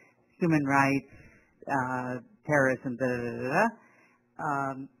human rights, terrorism,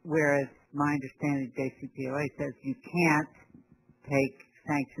 whereas my understanding of JCPOA says you can't take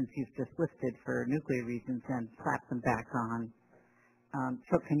sanctions you've just listed for nuclear reasons and slap them back on.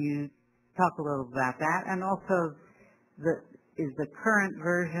 So can you talk a little about that? And also, is the current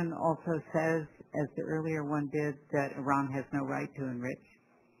version also says, as the earlier one did, that Iran has no right to enrich?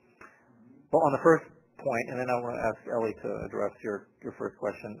 Well, on the first point, and then I want to ask Ellie to address your first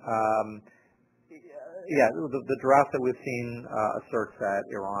question. Yeah, the draft that we've seen asserts that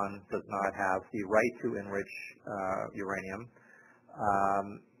Iran does not have the right to enrich uranium.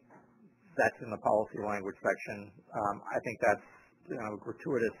 That's in the policy language section. I think that's a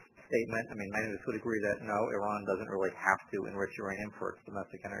gratuitous statement. I mean, many of us would agree that no, Iran doesn't really have to enrich uranium for its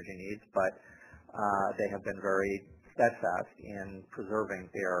domestic energy needs, but they have been very steadfast in preserving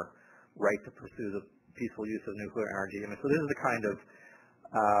their right to pursue the peaceful use of nuclear energy. I mean, so this is the kind of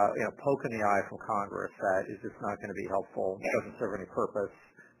poke in the eye from Congress that is just not going to be helpful, doesn't serve any purpose,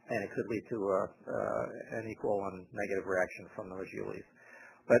 and it could lead to an equal and negative reaction from the Rajilis.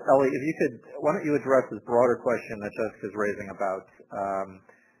 But Ellie, if you could, why don't you address this broader question that Jessica's raising about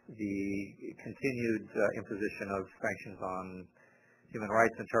the continued imposition of sanctions on human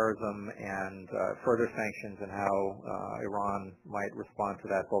rights and terrorism and further sanctions, and how Iran might respond to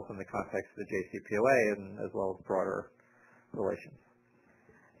that, both in the context of the JCPOA and as well as broader relations.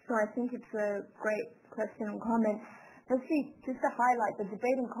 So I think it's a great question and comment. Firstly, just to highlight, the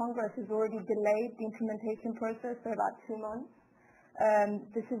debate in Congress has already delayed the implementation process for about 2 months.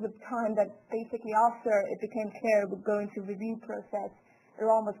 This is a time that basically after it became clear it would go into review process,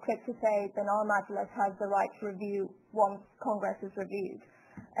 Iran was quick to say then our Majlis has the right to review once Congress is reviewed.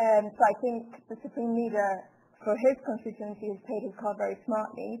 So I think the Supreme Leader, for his constituency, has played his card very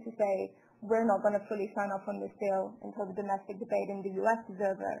smartly to say we're not going to fully sign off on this deal until the domestic debate in the U.S. is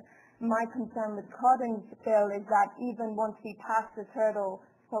over. My concern with Cardin's bill is that even once we pass this hurdle,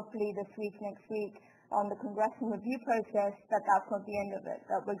 hopefully this week, next week, on the congressional review process, that's not the end of it,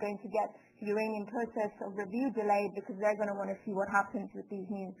 that we're going to get the Iranian process of review delayed because they're going to want to see what happens with these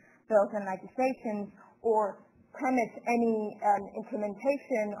new bills and legislations, or premise any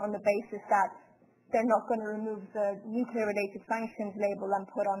implementation on the basis that they're not going to remove the nuclear-related sanctions label and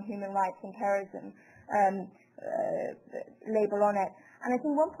put on human rights and terrorism label on it. And I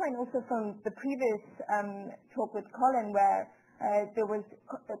think one point also from the previous talk with Colin, where there was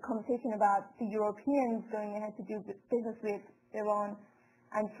a conversation about the Europeans going ahead to do business with Iran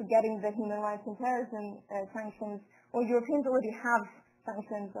and forgetting the human rights and terrorism sanctions. Well, Europeans already have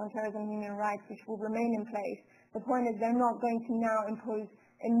sanctions on terrorism and human rights, which will remain in place. The point is they're not going to now impose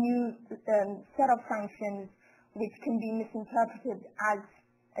a new set of sanctions which can be misinterpreted as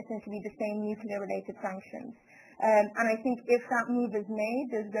essentially the same nuclear-related sanctions. And I think if that move is made,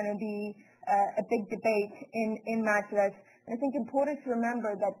 there's going to be a big debate in Majlis. And I think important to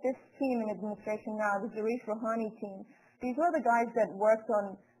remember that this team in administration now, the Zarif Rouhani team, these were the guys that worked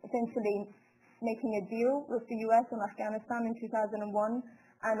on essentially making a deal with the U.S. on Afghanistan in 2001,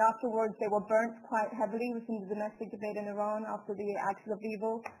 and afterwards they were burnt quite heavily within the domestic debate in Iran after the Axis of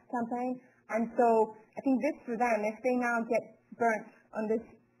Evil campaign. And so I think this for them, if they now get burnt on this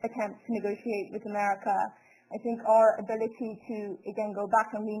attempt to negotiate with America, I think our ability to, again, go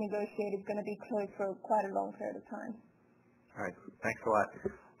back and renegotiate is going to be closed for quite a long period of time. All right, thanks a lot.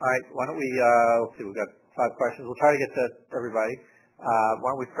 All right, why don't we, let's see, we've got 5 questions. We'll try to get to everybody. Why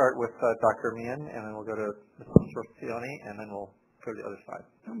don't we start with Dr. Mian, and then we'll go to Mr. Sorcioni, and then we'll go to the other side.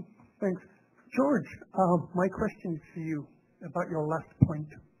 Thanks. George, my question is for you about your last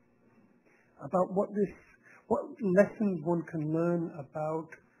point, about what lessons one can learn about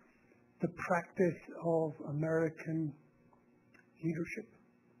the practice of American leadership,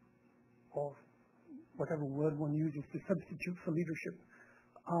 of whatever word one uses to substitute for leadership.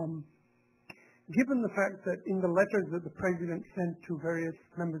 Given the fact that in the letters that the President sent to various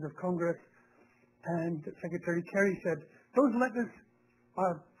members of Congress and Secretary Kerry said, those letters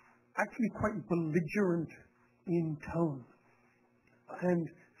are actually quite belligerent in tone and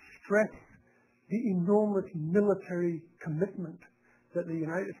stress the enormous military commitment that the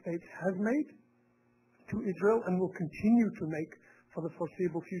United States has made to Israel and will continue to make for the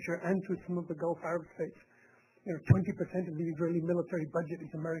foreseeable future and to some of the Gulf Arab states. 20% of the Israeli military budget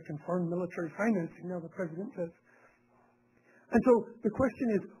is American foreign military financing, now the President says. And so the question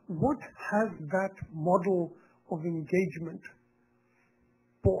is, what has that model of engagement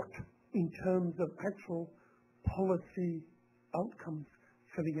brought in terms of actual policy outcomes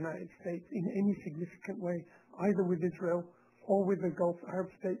for the United States in any significant way, either with Israel or with the Gulf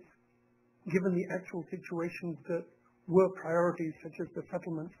Arab states, given the actual situations that were priorities, such as the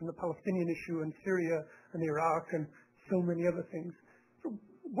settlements and the Palestinian issue and Syria and Iraq and so many other things. So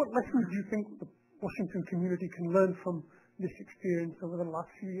what lessons do you think the Washington community can learn from this experience over the last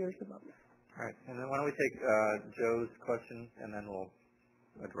few years about this? All right, and then why don't we take Joe's question, and then we'll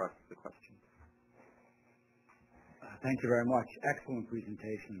address the question. Thank you very much. Excellent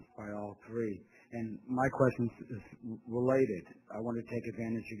presentations by all three. And my question is related. I want to take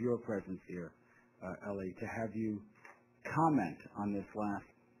advantage of your presence here, Ellie, to have you comment on this last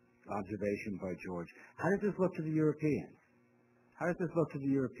observation by George. How does this look to the Europeans? How does this look to the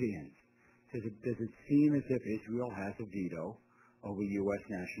Europeans? Does it seem as if Israel has a veto over U.S.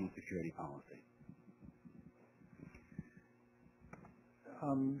 national security policy?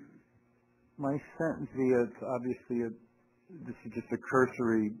 My sense is obviously this is just a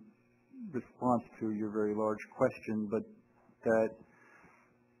cursory response to your very large question, but that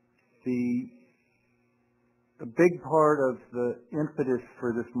a big part of the impetus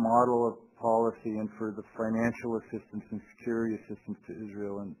for this model of policy and for the financial assistance and security assistance to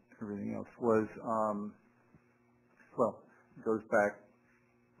Israel and everything else was, well, it goes back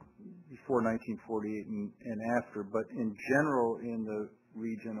before 1948 and after, but in general in the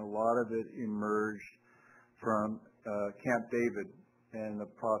region, a lot of it emerged from Camp David and the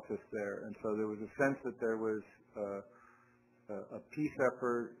process there. And so there was a sense that there was a peace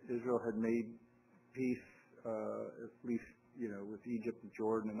effort. Israel had made peace, at least, with Egypt and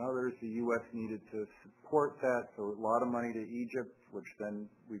Jordan and others. The U.S. needed to support that, so a lot of money to Egypt, which then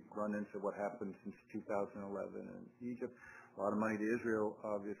we've run into what happened since 2011 in Egypt. A lot of money to Israel,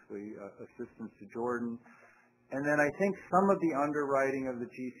 obviously, assistance to Jordan. And then I think some of the underwriting of the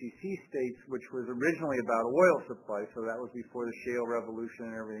GCC states, which was originally about oil supply, so that was before the shale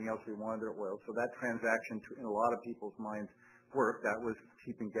revolution and everything else, we wanted oil. So that transaction, in a lot of people's minds, worked. That was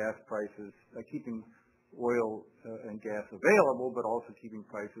keeping gas prices, keeping oil and gas available, but also keeping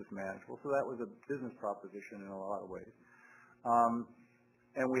prices manageable. So that was a business proposition in a lot of ways.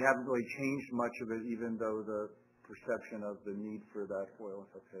 And we haven't really changed much of it, even though the perception of the need for that oil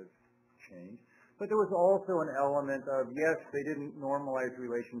and stuff has changed. But there was also an element of, yes, they didn't normalize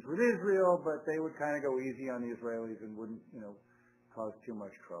relations with Israel, but they would kind of go easy on the Israelis and wouldn't, cause too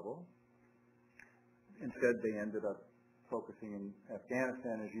much trouble. Instead, they ended up focusing in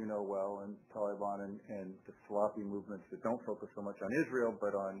Afghanistan, as you know well, and Taliban and the Salafi movements that don't focus so much on Israel,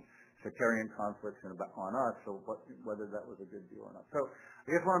 but on sectarian conflicts and on us, so whether that was a good deal or not. So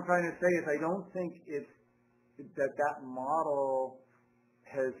I guess what I'm trying to say is I don't think that model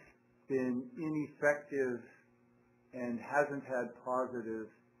has been ineffective and hasn't had positive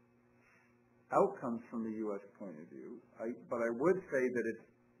outcomes from the U.S. point of view. But I would say that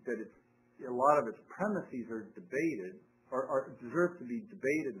it's a lot of its premises are debated, or deserve to be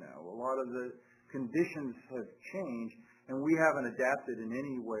debated now. A lot of the conditions have changed, and we haven't adapted in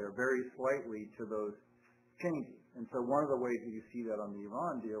any way or very slightly to those changes. And so one of the ways that you see that on the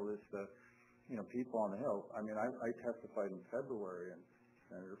Iran deal is the, people on the Hill. I mean, I testified in February, and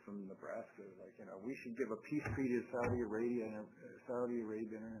senator from Nebraska was like, we should give a peace treaty to Saudi Arabia, and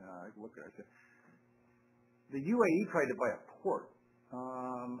I look at it, I said, the UAE tried to buy a port.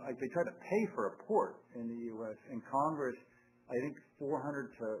 They tried to pay for a port in the U.S. and Congress, I think 400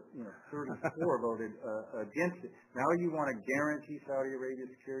 to 34 voted against it. Now you want to guarantee Saudi Arabia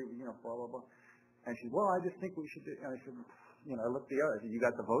security, blah blah blah. And she said, well, I just think we should do. And I said, I looked the other. I said, you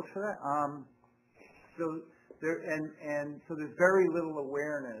got the votes for that? So there's very little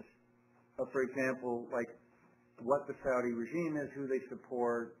awareness of, for example, like what the Saudi regime is, who they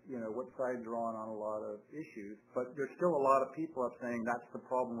support, what side they're on a lot of issues. But there's still a lot of people up saying that's the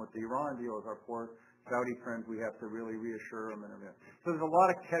problem with the Iran deal is our poor Saudi friends, we have to really reassure them and everything. So there's a lot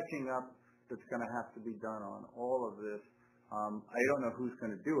of catching up that's going to have to be done on all of this. I don't know who's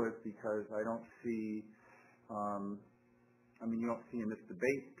going to do it because I don't see, you don't see in this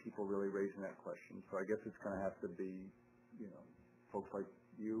debate people really raising that question. So I guess it's going to have to be, folks like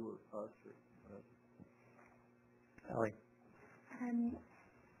you or us or whatever. Ellie.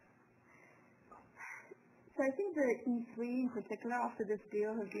 So I think the E3 in particular after this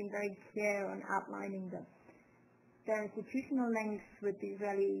deal has been very clear on outlining that their institutional links with the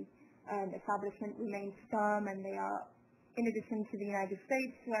Israeli establishment remain firm, and they are, in addition to the United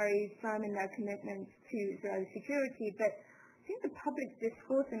States, very firm in their commitments to Israeli security. But I think the public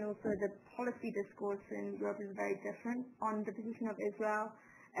discourse and also the policy discourse in Europe is very different on the position of Israel.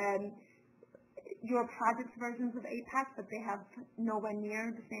 Europe has its versions of AIPAC, but they have nowhere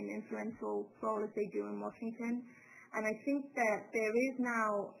near the same influential role as they do in Washington. And I think that there is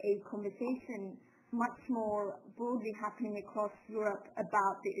now a conversation much more broadly happening across Europe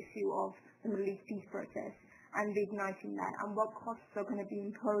about the issue of the Middle East peace process and reigniting that, and what costs are going to be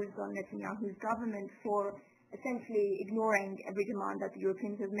imposed on Netanyahu's government for essentially ignoring every demand that the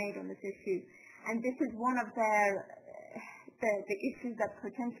Europeans have made on this issue. And this is one of the issues that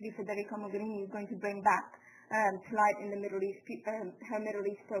potentially Federica Mogherini is going to bring back to light in the Middle East, her Middle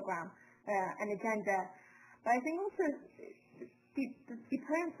East program and agenda. But I think also the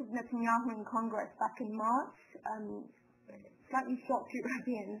appearance of Netanyahu in Congress back in March slightly shocked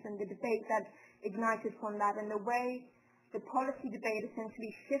Europeans, and the debate that ignited from that, and the way the policy debate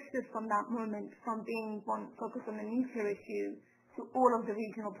essentially shifted from that moment from being one focused on the nuclear issue to all of the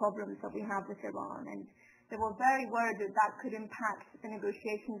regional problems that we have with Iran. And they were very worried that that could impact the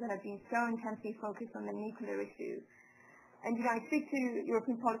negotiations that have been so intensely focused on the nuclear issue. And, I speak to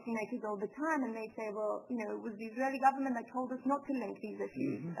European policymakers all the time, and they say, well, it was the Israeli government that told us not to link these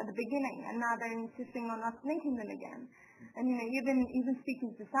issues at the beginning, and now they're insisting on us linking them again. And, even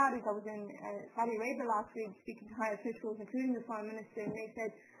speaking to Saudis, I was in Saudi Arabia last week speaking to high officials, including the foreign minister, and they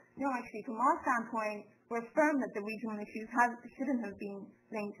said, no, actually, from our standpoint, we're firm that the regional issues shouldn't have been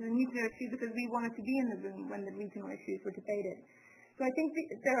linked to the nuclear issue because we wanted to be in the room when the regional issues were debated. So I think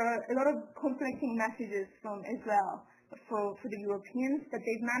there are a lot of conflicting messages from Israel for the Europeans, but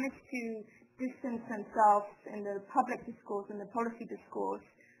they've managed to distance themselves in the public discourse and the policy discourse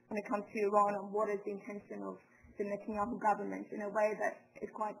when it comes to Iran on what is the intention of the Netanyahu government in a way that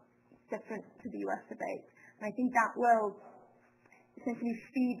is quite different to the U.S. debate. And I think that will essentially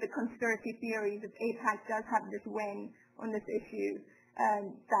feed the conspiracy theories that AIPAC does have this win on this issue,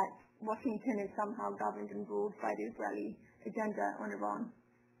 that Washington is somehow governed and ruled by the Israeli agenda on Iran.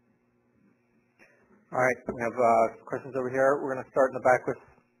 All right, we have questions over here. We're going to start in the back with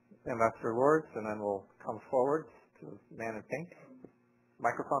Ambassador Lords, and then we'll come forward to the man in pink.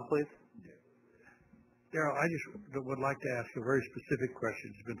 Microphone, please. Daryl, I just would like to ask a very specific question.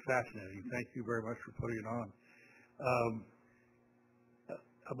 It's been fascinating. Thank you very much for putting it on.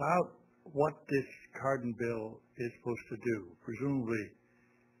 About what this Cardin bill is supposed to do. Presumably,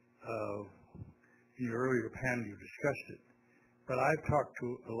 in your earlier panel you discussed it, but I've talked to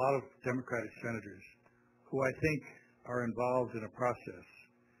a lot of Democratic senators who I think are involved in a process,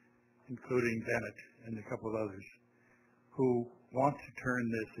 including Bennett and a couple of others, who want to turn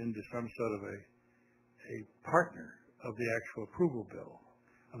this into some sort of a partner of the actual approval bill,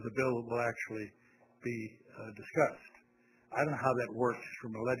 of the bill that will actually be discussed. I don't know how that works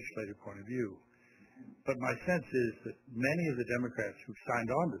from a legislative point of view, but my sense is that many of the Democrats who've signed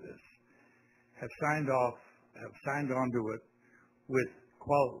on to this have signed on to it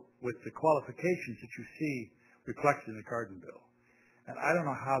with the qualifications that you see reflected in the Cardin bill. And I don't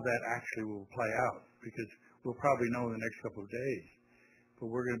know how that actually will play out, because we'll probably know in the next couple of days. But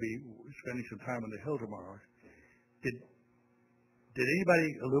we're going to be spending some time on the Hill tomorrow. Did anybody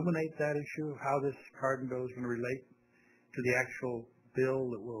illuminate that issue, how this Cardin bill is going to relate to the actual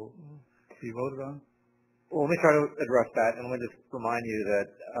bill that will be voted on? Well, let me try to address that, and let me just remind you that,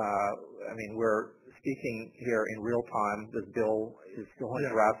 we're speaking here in real time. This bill is still in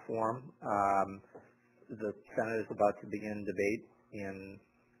draft form. The Senate is about to begin debate in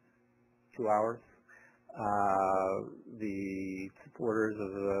 2 hours. The supporters of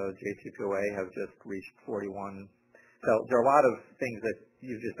the JCPOA have just reached 41. So there are a lot of things that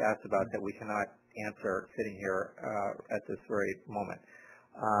you've just asked about that we cannot answer sitting here at this very moment.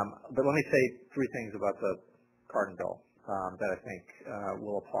 But let me say 3 things about the Cardin bill that I think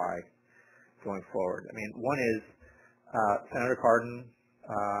will apply going forward. One is Senator Cardin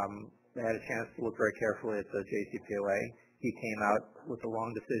had a chance to look very carefully at the JCPOA. He came out with a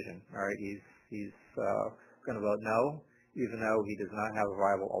wrong decision. All right, he's going to vote no, even though he does not have a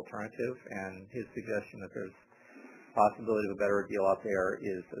viable alternative. And his suggestion that there's possibility of a better deal out there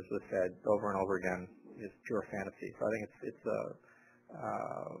is, as was said over and over again, is pure fantasy. So I think it's a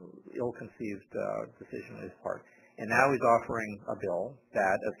ill-conceived decision on his part. And now he's offering a bill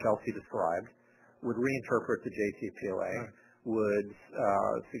that, as Kelsey described, would reinterpret the JCPOA, would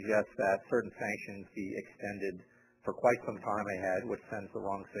suggest that certain sanctions be extended for quite some time ahead, which sends the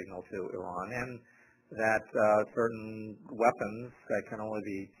wrong signal to Iran, and that certain weapons that can only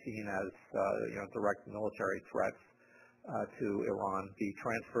be seen as direct military threats to Iran be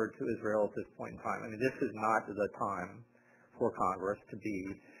transferred to Israel at this point in time. This is not the time for Congress to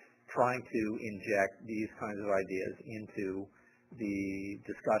be trying to inject these kinds of ideas into the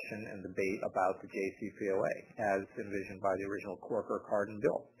discussion and debate about the JCPOA as envisioned by the original Corker-Cardin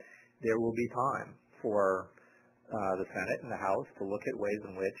bill. There will be time for the Senate and the House to look at ways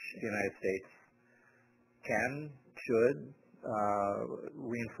in which the United States should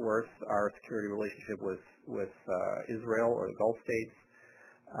reinforce our security relationship with Israel or the Gulf states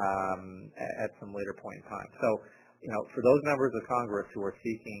at some later point in time. So, for those members of Congress who are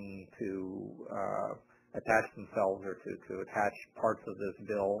seeking to attach themselves or to attach parts of this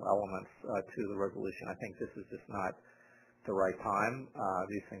bill elements to the resolution, I think this is just not the right time.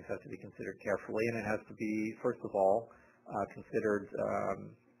 These things have to be considered carefully, and it has to be, first of all, considered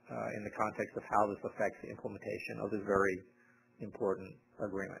in the context of how this affects the implementation of this very important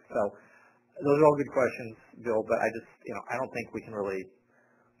agreement. So those are all good questions, Bill, but I don't think we can really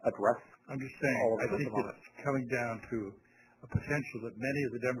address I'm just saying, all of I them think at the moment. it's coming down to a potential that many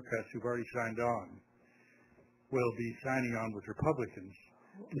of the Democrats who've already signed on will be signing on with Republicans.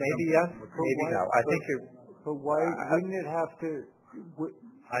 Maybe yes, maybe no. I think you're... But why wouldn't it have to...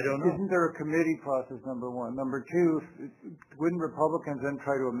 I don't know. Isn't there a committee process, number one? Number two, wouldn't Republicans then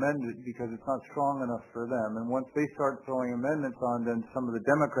try to amend it because it's not strong enough for them? And once they start throwing amendments on, then some of the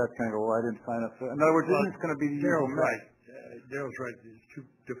Democrats can go, well, I didn't sign up for it. In other words, isn't it going to be the usual mess? Daryl's right. It's too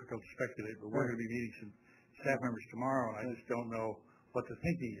difficult to speculate, but we're going to be meeting some staff members tomorrow, and I just don't know what the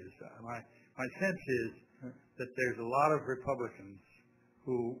thinking is. My sense is that there's a lot of Republicans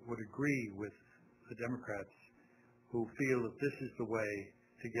who would agree with the Democrats who feel that this is the way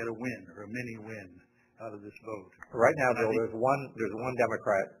to get a win or a mini win out of this vote. Right now, Bill, there's one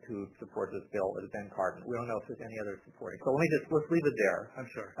Democrat who supports this bill, is Ben Cardin. We don't know if there's any others supporting. So let's leave it there. I'm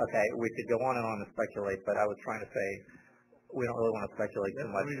sorry. Okay, we could go on and on and speculate, but I was trying to say we don't really want to speculate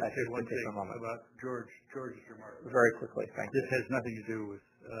too much at this particular moment. About George's remark. Very quickly, thank you. This has nothing to do with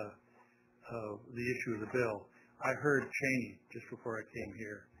the issue of the bill. I heard Cheney just before I came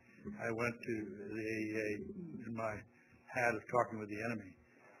here. I went to the AEA in my hat of talking with the enemy,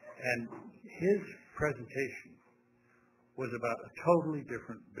 and his presentation was about a totally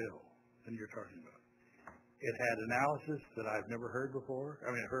different bill than you're talking about. It had analysis that I've never heard before.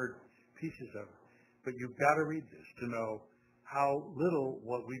 I heard pieces of it, but you've got to read this to know how little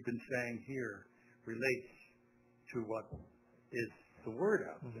what we've been saying here relates to what is the word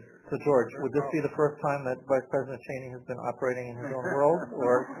out there. So, George, would this be the first time that Vice President Cheney has been operating in his own world,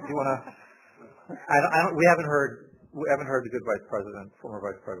 or do you want to? We haven't heard the good former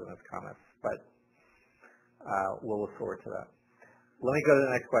Vice President's comments, but we'll look forward to that. Let me go to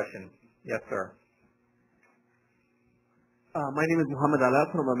the next question. Yes, sir. My name is Muhammad Ala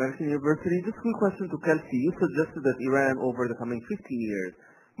from American University. Just a quick question to Kelsey. You suggested that Iran, over the coming 15 years,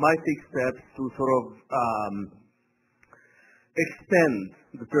 might take steps to sort of extend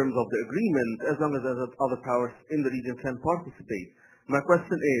the terms of the agreement as long as other powers in the region can participate. My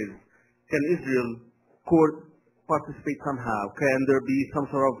question is, can Israel participate somehow? Can there be some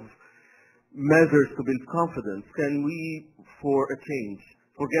sort of measures to build confidence, can we, for a change,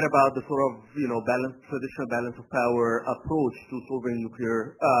 forget about the sort of, traditional balance of power approach to solving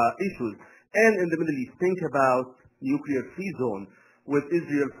nuclear issues, and in the Middle East, think about nuclear-free zone, with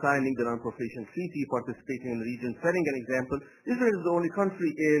Israel signing the Non-Proliferation Treaty, participating in the region. Setting an example, Israel is the only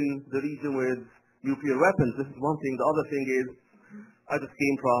country in the region with nuclear weapons. This is one thing. The other thing is, I just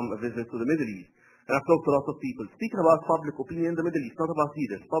came from a visit to the Middle East, and I've talked to lots of people. Speaking about public opinion in the Middle East, not about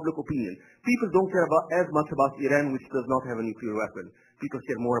leaders, public opinion. People don't care as much about Iran, which does not have a nuclear weapon. People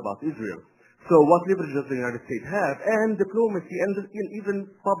care more about Israel. So what leverage does the United States have? And diplomacy, and even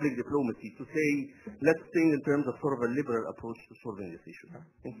public diplomacy, to say, let's think in terms of sort of a liberal approach to solving this issue.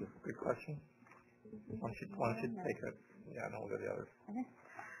 Thank you. Good question. Why don't you take it? Yeah, and then we'll go to the others.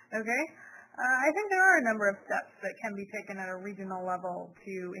 Okay. I think there are a number of steps that can be taken at a regional level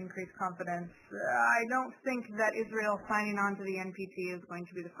to increase confidence. I don't think that Israel signing on to the NPT is going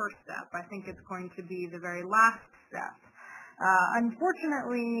to be the first step. I think it's going to be the very last step.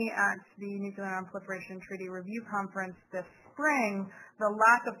 Unfortunately, at the Nuclear Non-Proliferation Treaty Review Conference this spring, the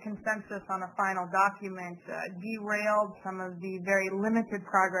lack of consensus on a final document derailed some of the very limited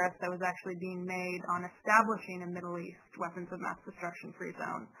progress that was actually being made on establishing a Middle East weapons of mass destruction free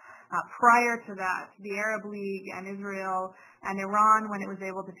zone. Prior to that, the Arab League and Israel and Iran, when it was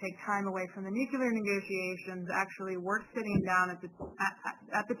able to take time away from the nuclear negotiations, actually were sitting down at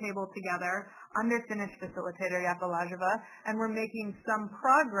the table together under Finnish facilitator Jaakko Laajava, and were making some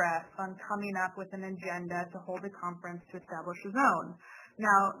progress on coming up with an agenda to hold a conference to establish a zone.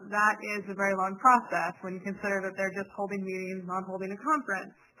 Now, that is a very long process when you consider that they're just holding meetings, not holding a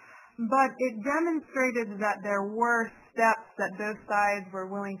conference. But it demonstrated that there were steps that both sides were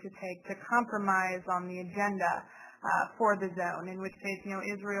willing to take to compromise on the agenda for the zone, in which case,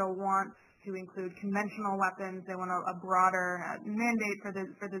 Israel wants to include conventional weapons. They want a broader mandate for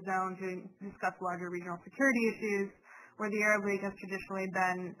the zone to discuss larger regional security issues, where the Arab League has traditionally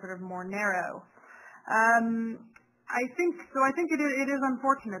been sort of more narrow. I think it is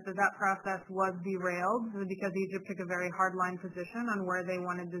unfortunate that process was derailed, because Egypt took a very hardline position on where they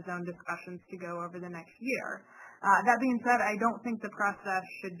wanted the zone discussions to go over the next year. That being said, I don't think the process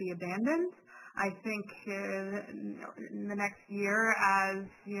should be abandoned. I think in the next year, as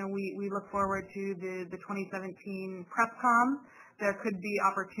we look forward to the 2017 PrepCom, there could be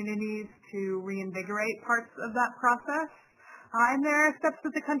opportunities to reinvigorate parts of that process. And there are steps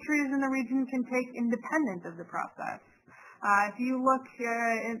that the countries in the region can take independent of the process. If you look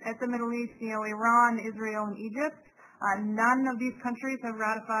at the Middle East, Iran, Israel, and Egypt, none of these countries have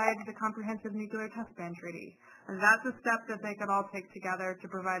ratified the Comprehensive Nuclear Test Ban Treaty. And that's a step that they could all take together to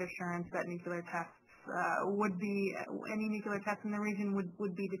provide assurance that nuclear tests any nuclear tests in the region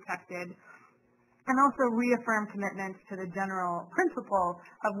would be detected, and also reaffirm commitments to the general principle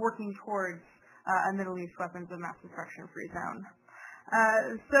of working towards a Middle East weapons of mass destruction free zone.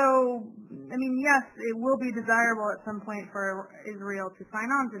 Yes, it will be desirable at some point for Israel to sign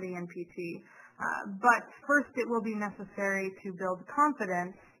on to the NPT, but first it will be necessary to build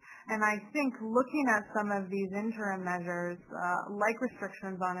confidence. And I think looking at some of these interim measures, like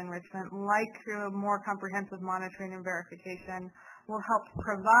restrictions on enrichment, like more comprehensive monitoring and verification, will help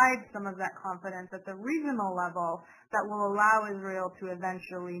provide some of that confidence at the regional level that will allow Israel to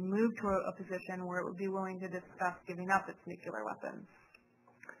eventually move to a position where it would be willing to discuss giving up its nuclear weapons.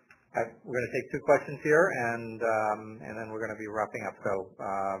 Okay, we're going to take 2 questions here, and then we're going to be wrapping up. So,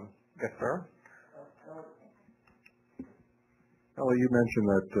 yes, sir. Ellie, you mentioned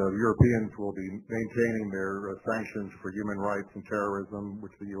that Europeans will be maintaining their sanctions for human rights and terrorism,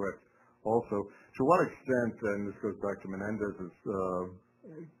 which the U.S. also. To what extent, and this goes back to Menendez's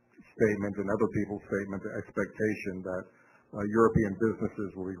statement and other people's statement, the expectation that European businesses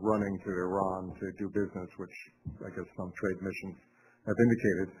will be running to Iran to do business, which I guess some trade missions have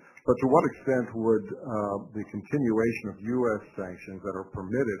indicated. But to what extent would the continuation of U.S. sanctions that are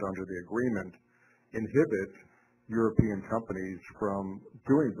permitted under the agreement inhibit European companies from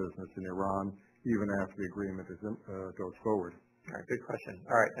doing business in Iran even after the agreement goes forward? All right, good question.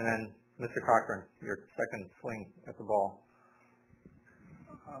 All right, and then Mr. Cochran, your second swing at the ball.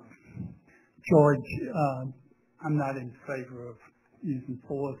 George, I'm not in favor of using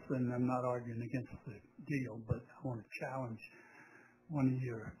force, and I'm not arguing against the deal, but I want to challenge one of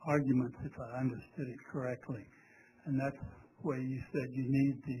your arguments, if I understood it correctly, and that's where you said you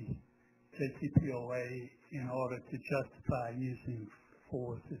need the JCPOA in order to justify using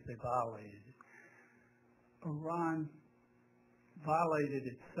force if they violated it. Iran violated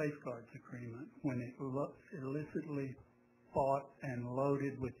its safeguards agreement when it illicitly bought and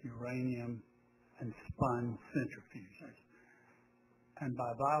loaded with uranium and spun centrifuges. And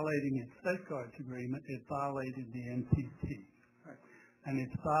by violating its safeguards agreement, it violated the NPT. Right. And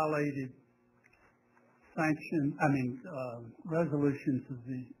it's violated resolutions of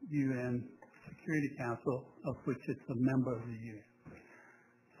the UN Security Council, of which it's a member of the UN.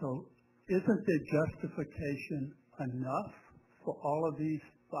 So isn't there justification enough for all of these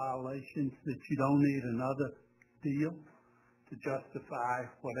violations that you don't need another deal to justify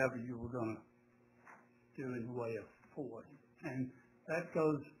whatever you were going to do in the way of force? And that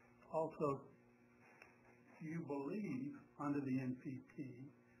goes also, do you believe under the NPT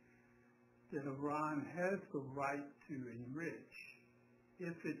that Iran has the right to enrich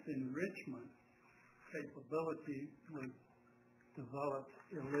if its enrichment capability was developed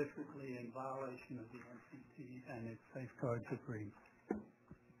illicitly in violation of the NPT and its safeguards agreement?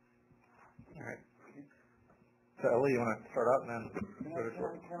 All right. So Ellie, you want to start out and then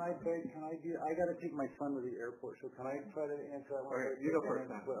I got to take my son to the airport, so can I try to answer that one? Okay, you go first.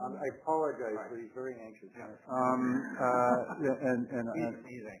 I apologize, but he's very anxious. Yeah.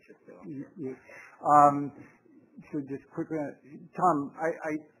 He's anxious too. So just quickly, Tom,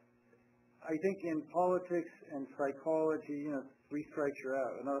 I think in politics and psychology, 3 strikes you're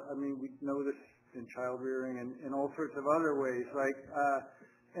out. And I mean, we know this in child rearing and in all sorts of other ways.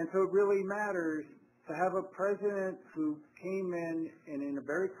 And so it really matters to have a president who came in and in a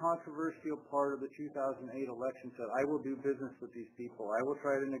very controversial part of the 2008 election said, I will do business with these people. I will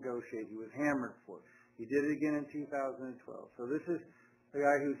try to negotiate. He was hammered for it. He did it again in 2012. So this is a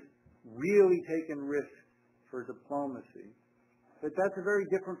guy who's really taken risks for diplomacy. But that's a very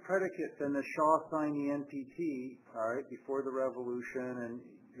different predicate than the Shah signed the NPT, all right, before the revolution,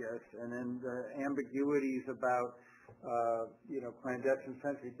 and then the ambiguities about, clandestine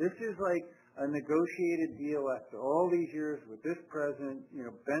censorship. This is like a negotiated deal after all these years with this president,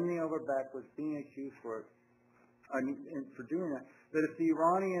 bending over backwards, being accused for it, and for doing that. That if the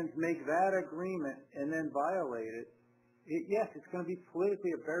Iranians make that agreement and then violate it, yes, it's going to be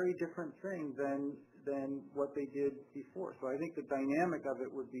politically a very different thing than what they did before. So I think the dynamic of it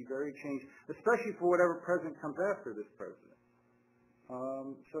would be very changed, especially for whatever president comes after this president.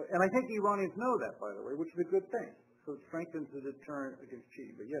 And I think the Iranians know that, by the way, which is a good thing. So it strengthens the deterrent against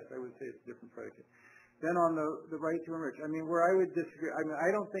cheating. But yes, I would say it's a different predicate. Then on the right to enrich, where I would disagree, I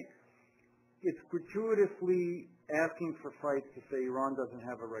don't think it's gratuitously asking for fights to say Iran doesn't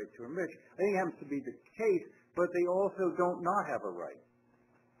have a right to enrich. I think it happens to be the case, but they also don't not have a right.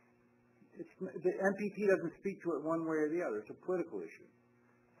 The NPT doesn't speak to it one way or the other. It's a political issue.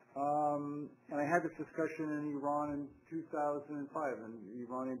 And I had this discussion in Iran in 2005, and the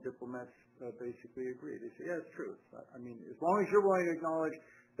Iranian diplomats basically agreed. They said, yeah, it's true. As long as you're willing to acknowledge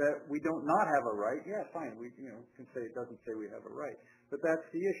that we don't not have a right, yeah, fine. We can say it doesn't say we have a right. But that's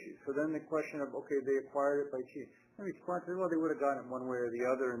the issue. So then the question of, okay, they acquired it by cheating. The response is, well, they would have gotten it one way or the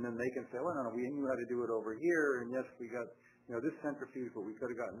other, and then they can say, well, no, we knew how to do it over here, and yes, we got this centrifuge, but we could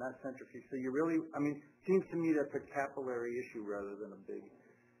have gotten that centrifuge. So you really, it seems to me that's a capillary issue rather than a big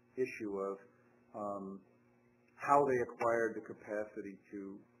issue of how they acquired the capacity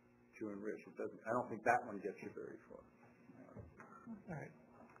to enrich. I don't think that one gets you very far. All right.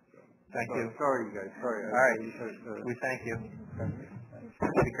 Thank you. Sorry, you guys. Sorry. All right. We thank you.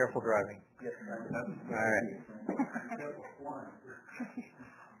 Be careful driving. Yes, all right.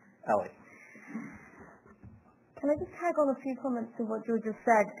 Ellie. Can I just tag on a few comments to what George just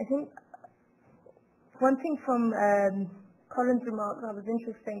said? I think one thing from Colin's remarks that was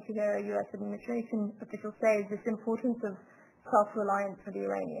interesting to hear a U.S. administration official say is this importance of self-reliance for the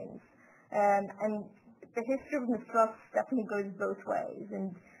Iranians. And the history of mistrust definitely goes both ways.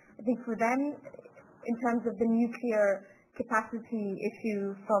 And I think for them, in terms of the nuclear capacity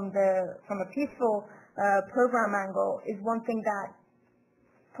issue from a peaceful program angle, is one thing that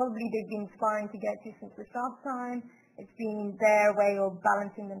probably they've been aspiring to get to since the start time. It's been their way of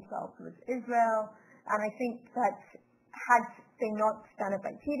balancing themselves with Israel. And I think that had they not stand up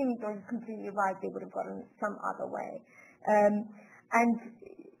by cheating, you're completely right, they would have gotten some other way. And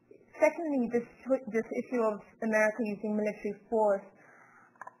secondly, this issue of America using military force,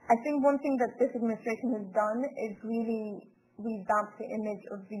 I think one thing that this administration has done is really revamp the image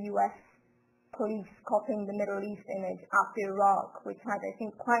of the U.S. police copying the Middle East image after Iraq, which had, I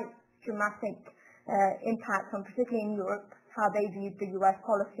think, quite dramatic impact on, particularly in Europe, how they viewed the U.S.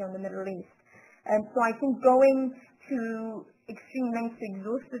 policy on the Middle East. So I think going to extreme lengths to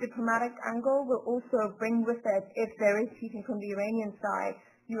exhaust the diplomatic angle will also bring with it, if there is cheating from the Iranian side,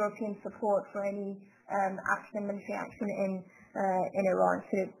 European support for any military action in Iran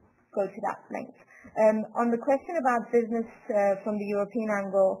should it go to that length. On the question about business from the European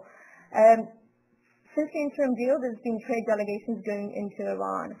angle, Since the interim deal, there's been trade delegations going into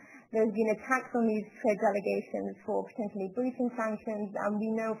Iran. There's been attacks on these trade delegations for potentially breaching sanctions, and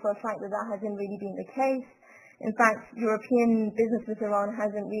we know for a fact that that hasn't really been the case. In fact, European business with Iran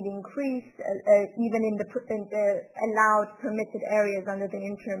hasn't really increased, even in the allowed permitted areas under the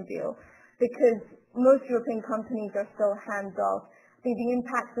interim deal, because most European companies are still hands-off. The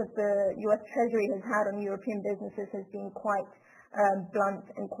impact that the U.S. Treasury has had on European businesses has been quite blunt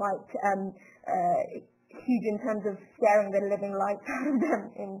and quite huge in terms of scaring the living life out of them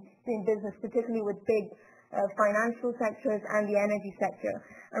in business, particularly with big financial sectors and the energy sector.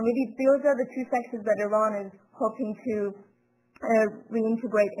 And really, those are the two sectors that Iran is hoping to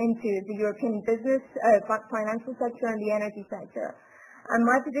reintegrate into, the European business, financial sector, and the energy sector. And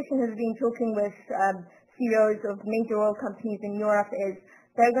my position has been talking with CEOs of major oil companies in Europe is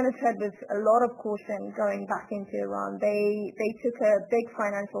they're going to tread with a lot of caution going back into Iran. They took a big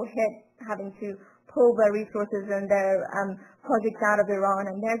financial hit having to pull their resources and their projects out of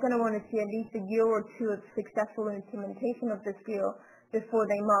Iran, and they're going to want to see at least a year or two of successful implementation of this deal before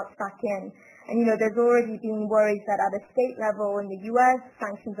they march back in. And there's already been worries that at a state level in the U.S.,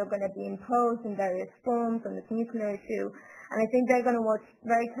 sanctions are going to be imposed in various forms on this nuclear issue. And I think they're going to watch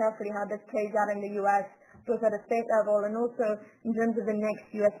very carefully how this plays out in the U.S., both at a state level and also in terms of the next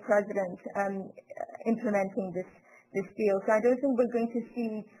U.S. president implementing this deal. So I don't think we're going to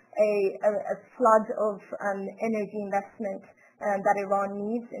see a flood of energy investment that Iran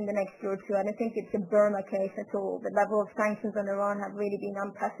needs in the next year or two. I don't think it's a Burma case at all. The level of sanctions on Iran have really been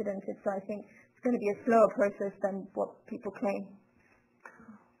unprecedented, so I think it's going to be a slower process than what people claim.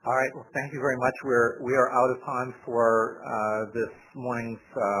 All right. Well, thank you very much. We are out of time for this morning's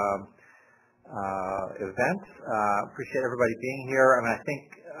event. Appreciate everybody being here. I think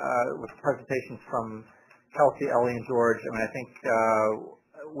with presentations from Kelsey, Ellie, and George, I think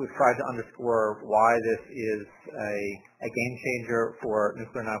we've tried to underscore why this is a game changer for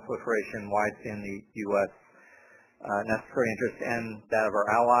nuclear nonproliferation, why it's in the U.S. Necessary interest and that of our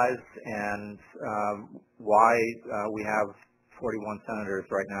allies, and why we have 41 senators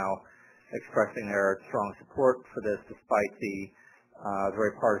right now expressing their strong support for this despite the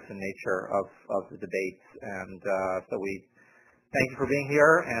very partisan nature of the debates. And so we thank you for being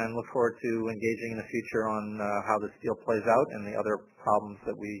here and look forward to engaging in the future on how this deal plays out and the other problems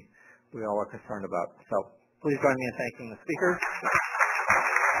that we all are concerned about. So please join me in thanking the speakers.